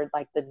all heard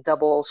like the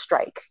double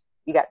strike.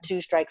 You got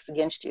two strikes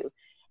against you.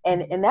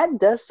 And that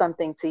does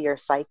something to your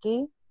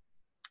psyche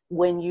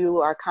when you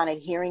are kind of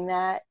hearing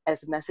that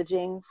as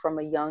messaging from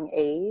a young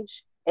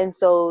age. And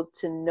so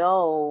to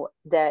know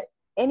that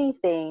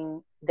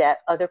anything that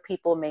other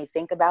people may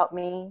think about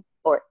me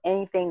or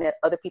anything that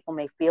other people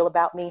may feel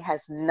about me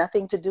has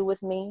nothing to do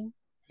with me,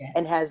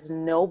 and has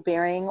no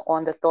bearing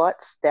on the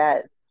thoughts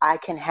that I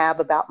can have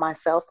about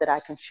myself, that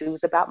I can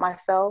choose about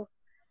myself,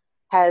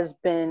 has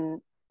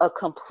been a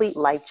complete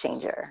life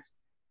changer.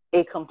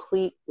 a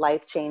complete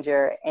life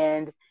changer.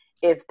 And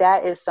if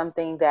that is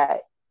something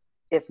that,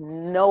 if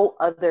no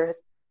other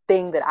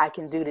thing that I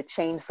can do to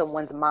change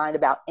someone's mind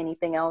about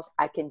anything else,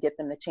 I can get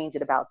them to change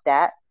it about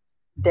that,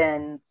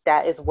 then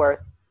that is worth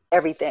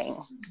everything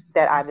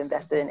that I've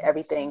invested in,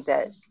 everything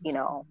that, you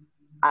know,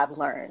 I've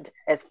learned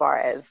as far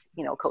as,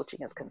 you know,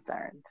 coaching is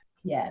concerned.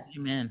 Yes.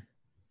 Amen.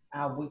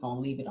 We're going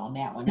to leave it on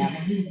that one.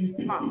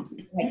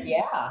 Like,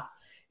 yeah.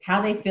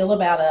 How they feel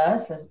about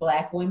us as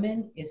Black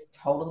women is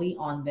totally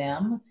on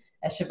them.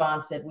 As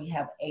Siobhan said, we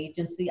have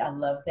agency. I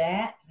love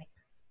that. Like,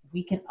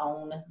 we can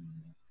own,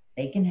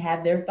 they can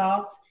have their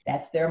thoughts.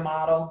 That's their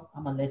model.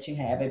 I'm going to let you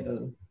have it,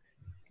 boo.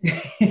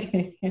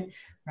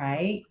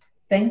 Right?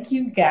 Thank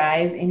you,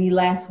 guys. Any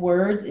last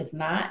words? If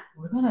not,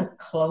 we're going to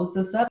close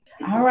this up.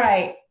 All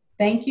right.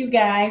 Thank you,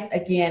 guys.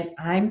 Again,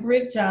 I'm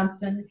Britt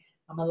Johnson.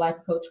 I'm a life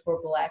coach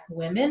for Black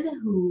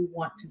women who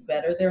want to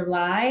better their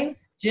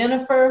lives.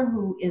 Jennifer,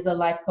 who is a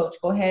life coach.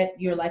 Go ahead.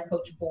 You're a life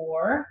coach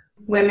for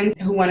women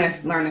who want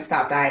to learn to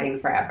stop dieting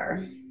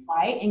forever.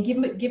 Right. And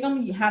give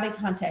them how to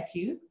contact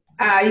you.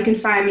 You can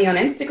find me on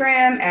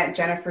Instagram at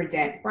Jennifer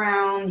Dent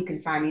Brown. You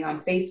can find me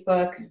on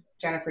Facebook,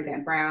 Jennifer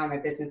Dent Brown. My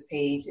business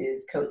page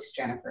is Coach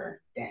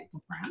Jennifer Dent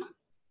Brown.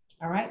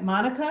 All right.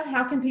 Monica,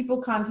 how can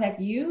people contact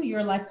you?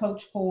 You're a life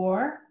coach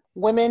for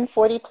women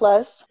 40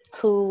 plus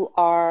who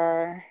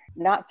are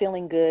not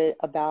feeling good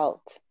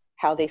about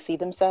how they see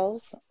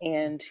themselves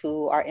and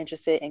who are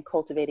interested in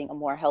cultivating a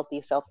more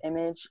healthy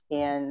self-image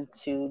and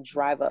to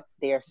drive up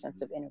their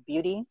sense of inner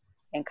beauty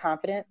and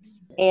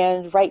confidence.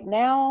 And right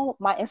now,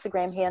 my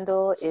Instagram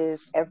handle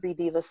is Every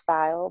Diva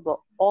Style, but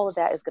all of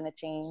that is going to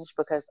change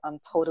because I'm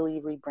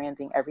totally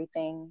rebranding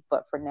everything.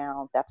 But for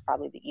now, that's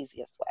probably the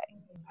easiest way.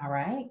 All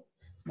right.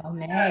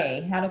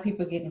 Monet, how do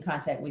people get in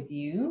contact with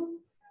you?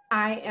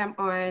 I am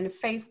on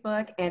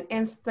Facebook and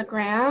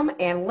Instagram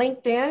and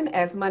LinkedIn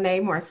as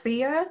Monet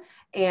Marcia,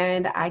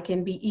 and I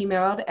can be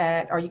emailed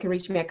or you can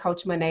reach me at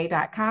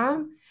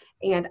coachmonet.com.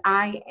 And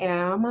I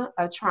am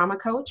a trauma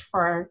coach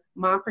for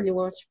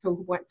mompreneurs who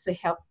want to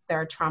help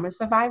their trauma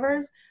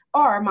survivors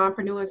or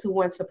mompreneurs who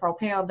want to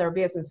propel their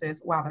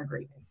businesses while they're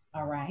grieving.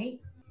 All right.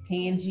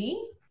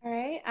 Tangi? All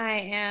right. I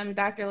am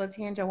Dr.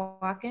 Latanja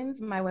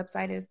Watkins. My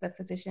website is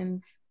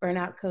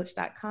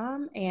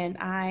thephysicianburnoutcoach.com, and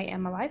I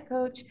am a life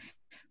coach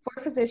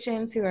for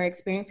physicians who are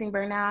experiencing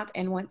burnout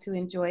and want to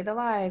enjoy the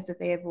lives that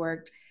they have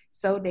worked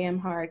so damn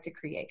hard to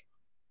create.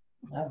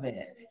 Love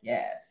it.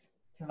 Yes.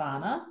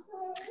 Tavana?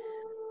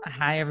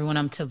 Hi, everyone.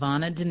 I'm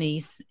Tavana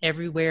Denise,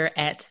 everywhere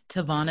at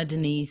Tavana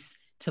Denise,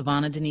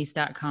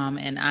 TavanaDenise.com.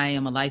 And I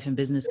am a life and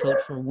business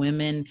coach for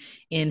women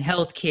in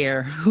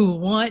healthcare who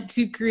want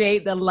to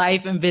create the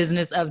life and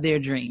business of their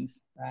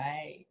dreams.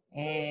 Right.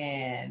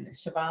 And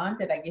Siobhan,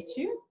 did I get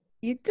you?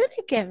 You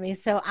didn't get me.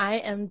 So I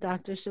am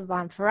Dr.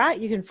 Siobhan Parat.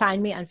 You can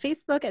find me on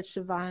Facebook at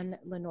Siobhan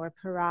Lenore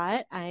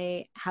Parat.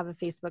 I have a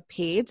Facebook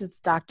page. It's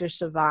Dr.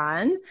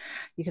 Siobhan.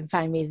 You can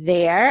find me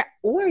there,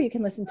 or you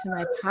can listen to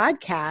my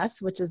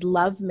podcast, which is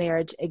Love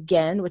Marriage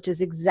Again, which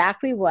is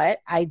exactly what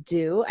I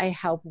do. I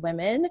help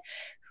women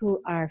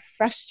who are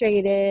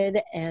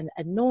frustrated and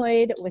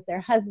annoyed with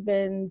their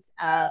husbands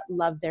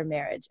love their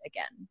marriage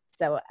again.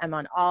 So I'm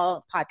on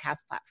all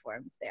podcast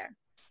platforms there.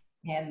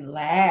 And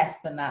last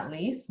but not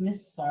least,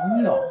 Miss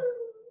Sonia.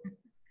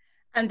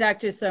 I'm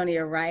Dr.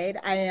 Sonia Wright.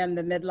 I am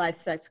the Midlife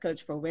Sex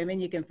Coach for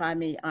Women. You can find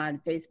me on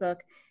Facebook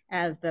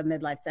as the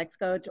Midlife Sex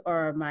Coach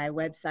or my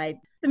website,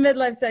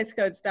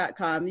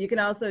 themidlifesexcoach.com. You can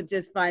also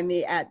just find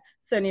me at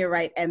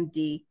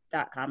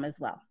SoniaWrightMD.com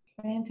as well.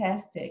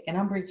 Fantastic. And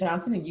I'm Britt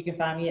Johnson, and you can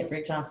find me at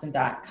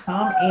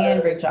BrittJohnson.com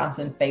and Britt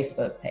Johnson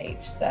Facebook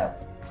page. So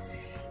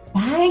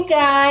bye,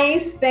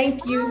 guys.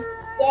 Thank you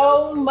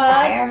so much.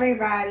 Bye,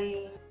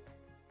 everybody.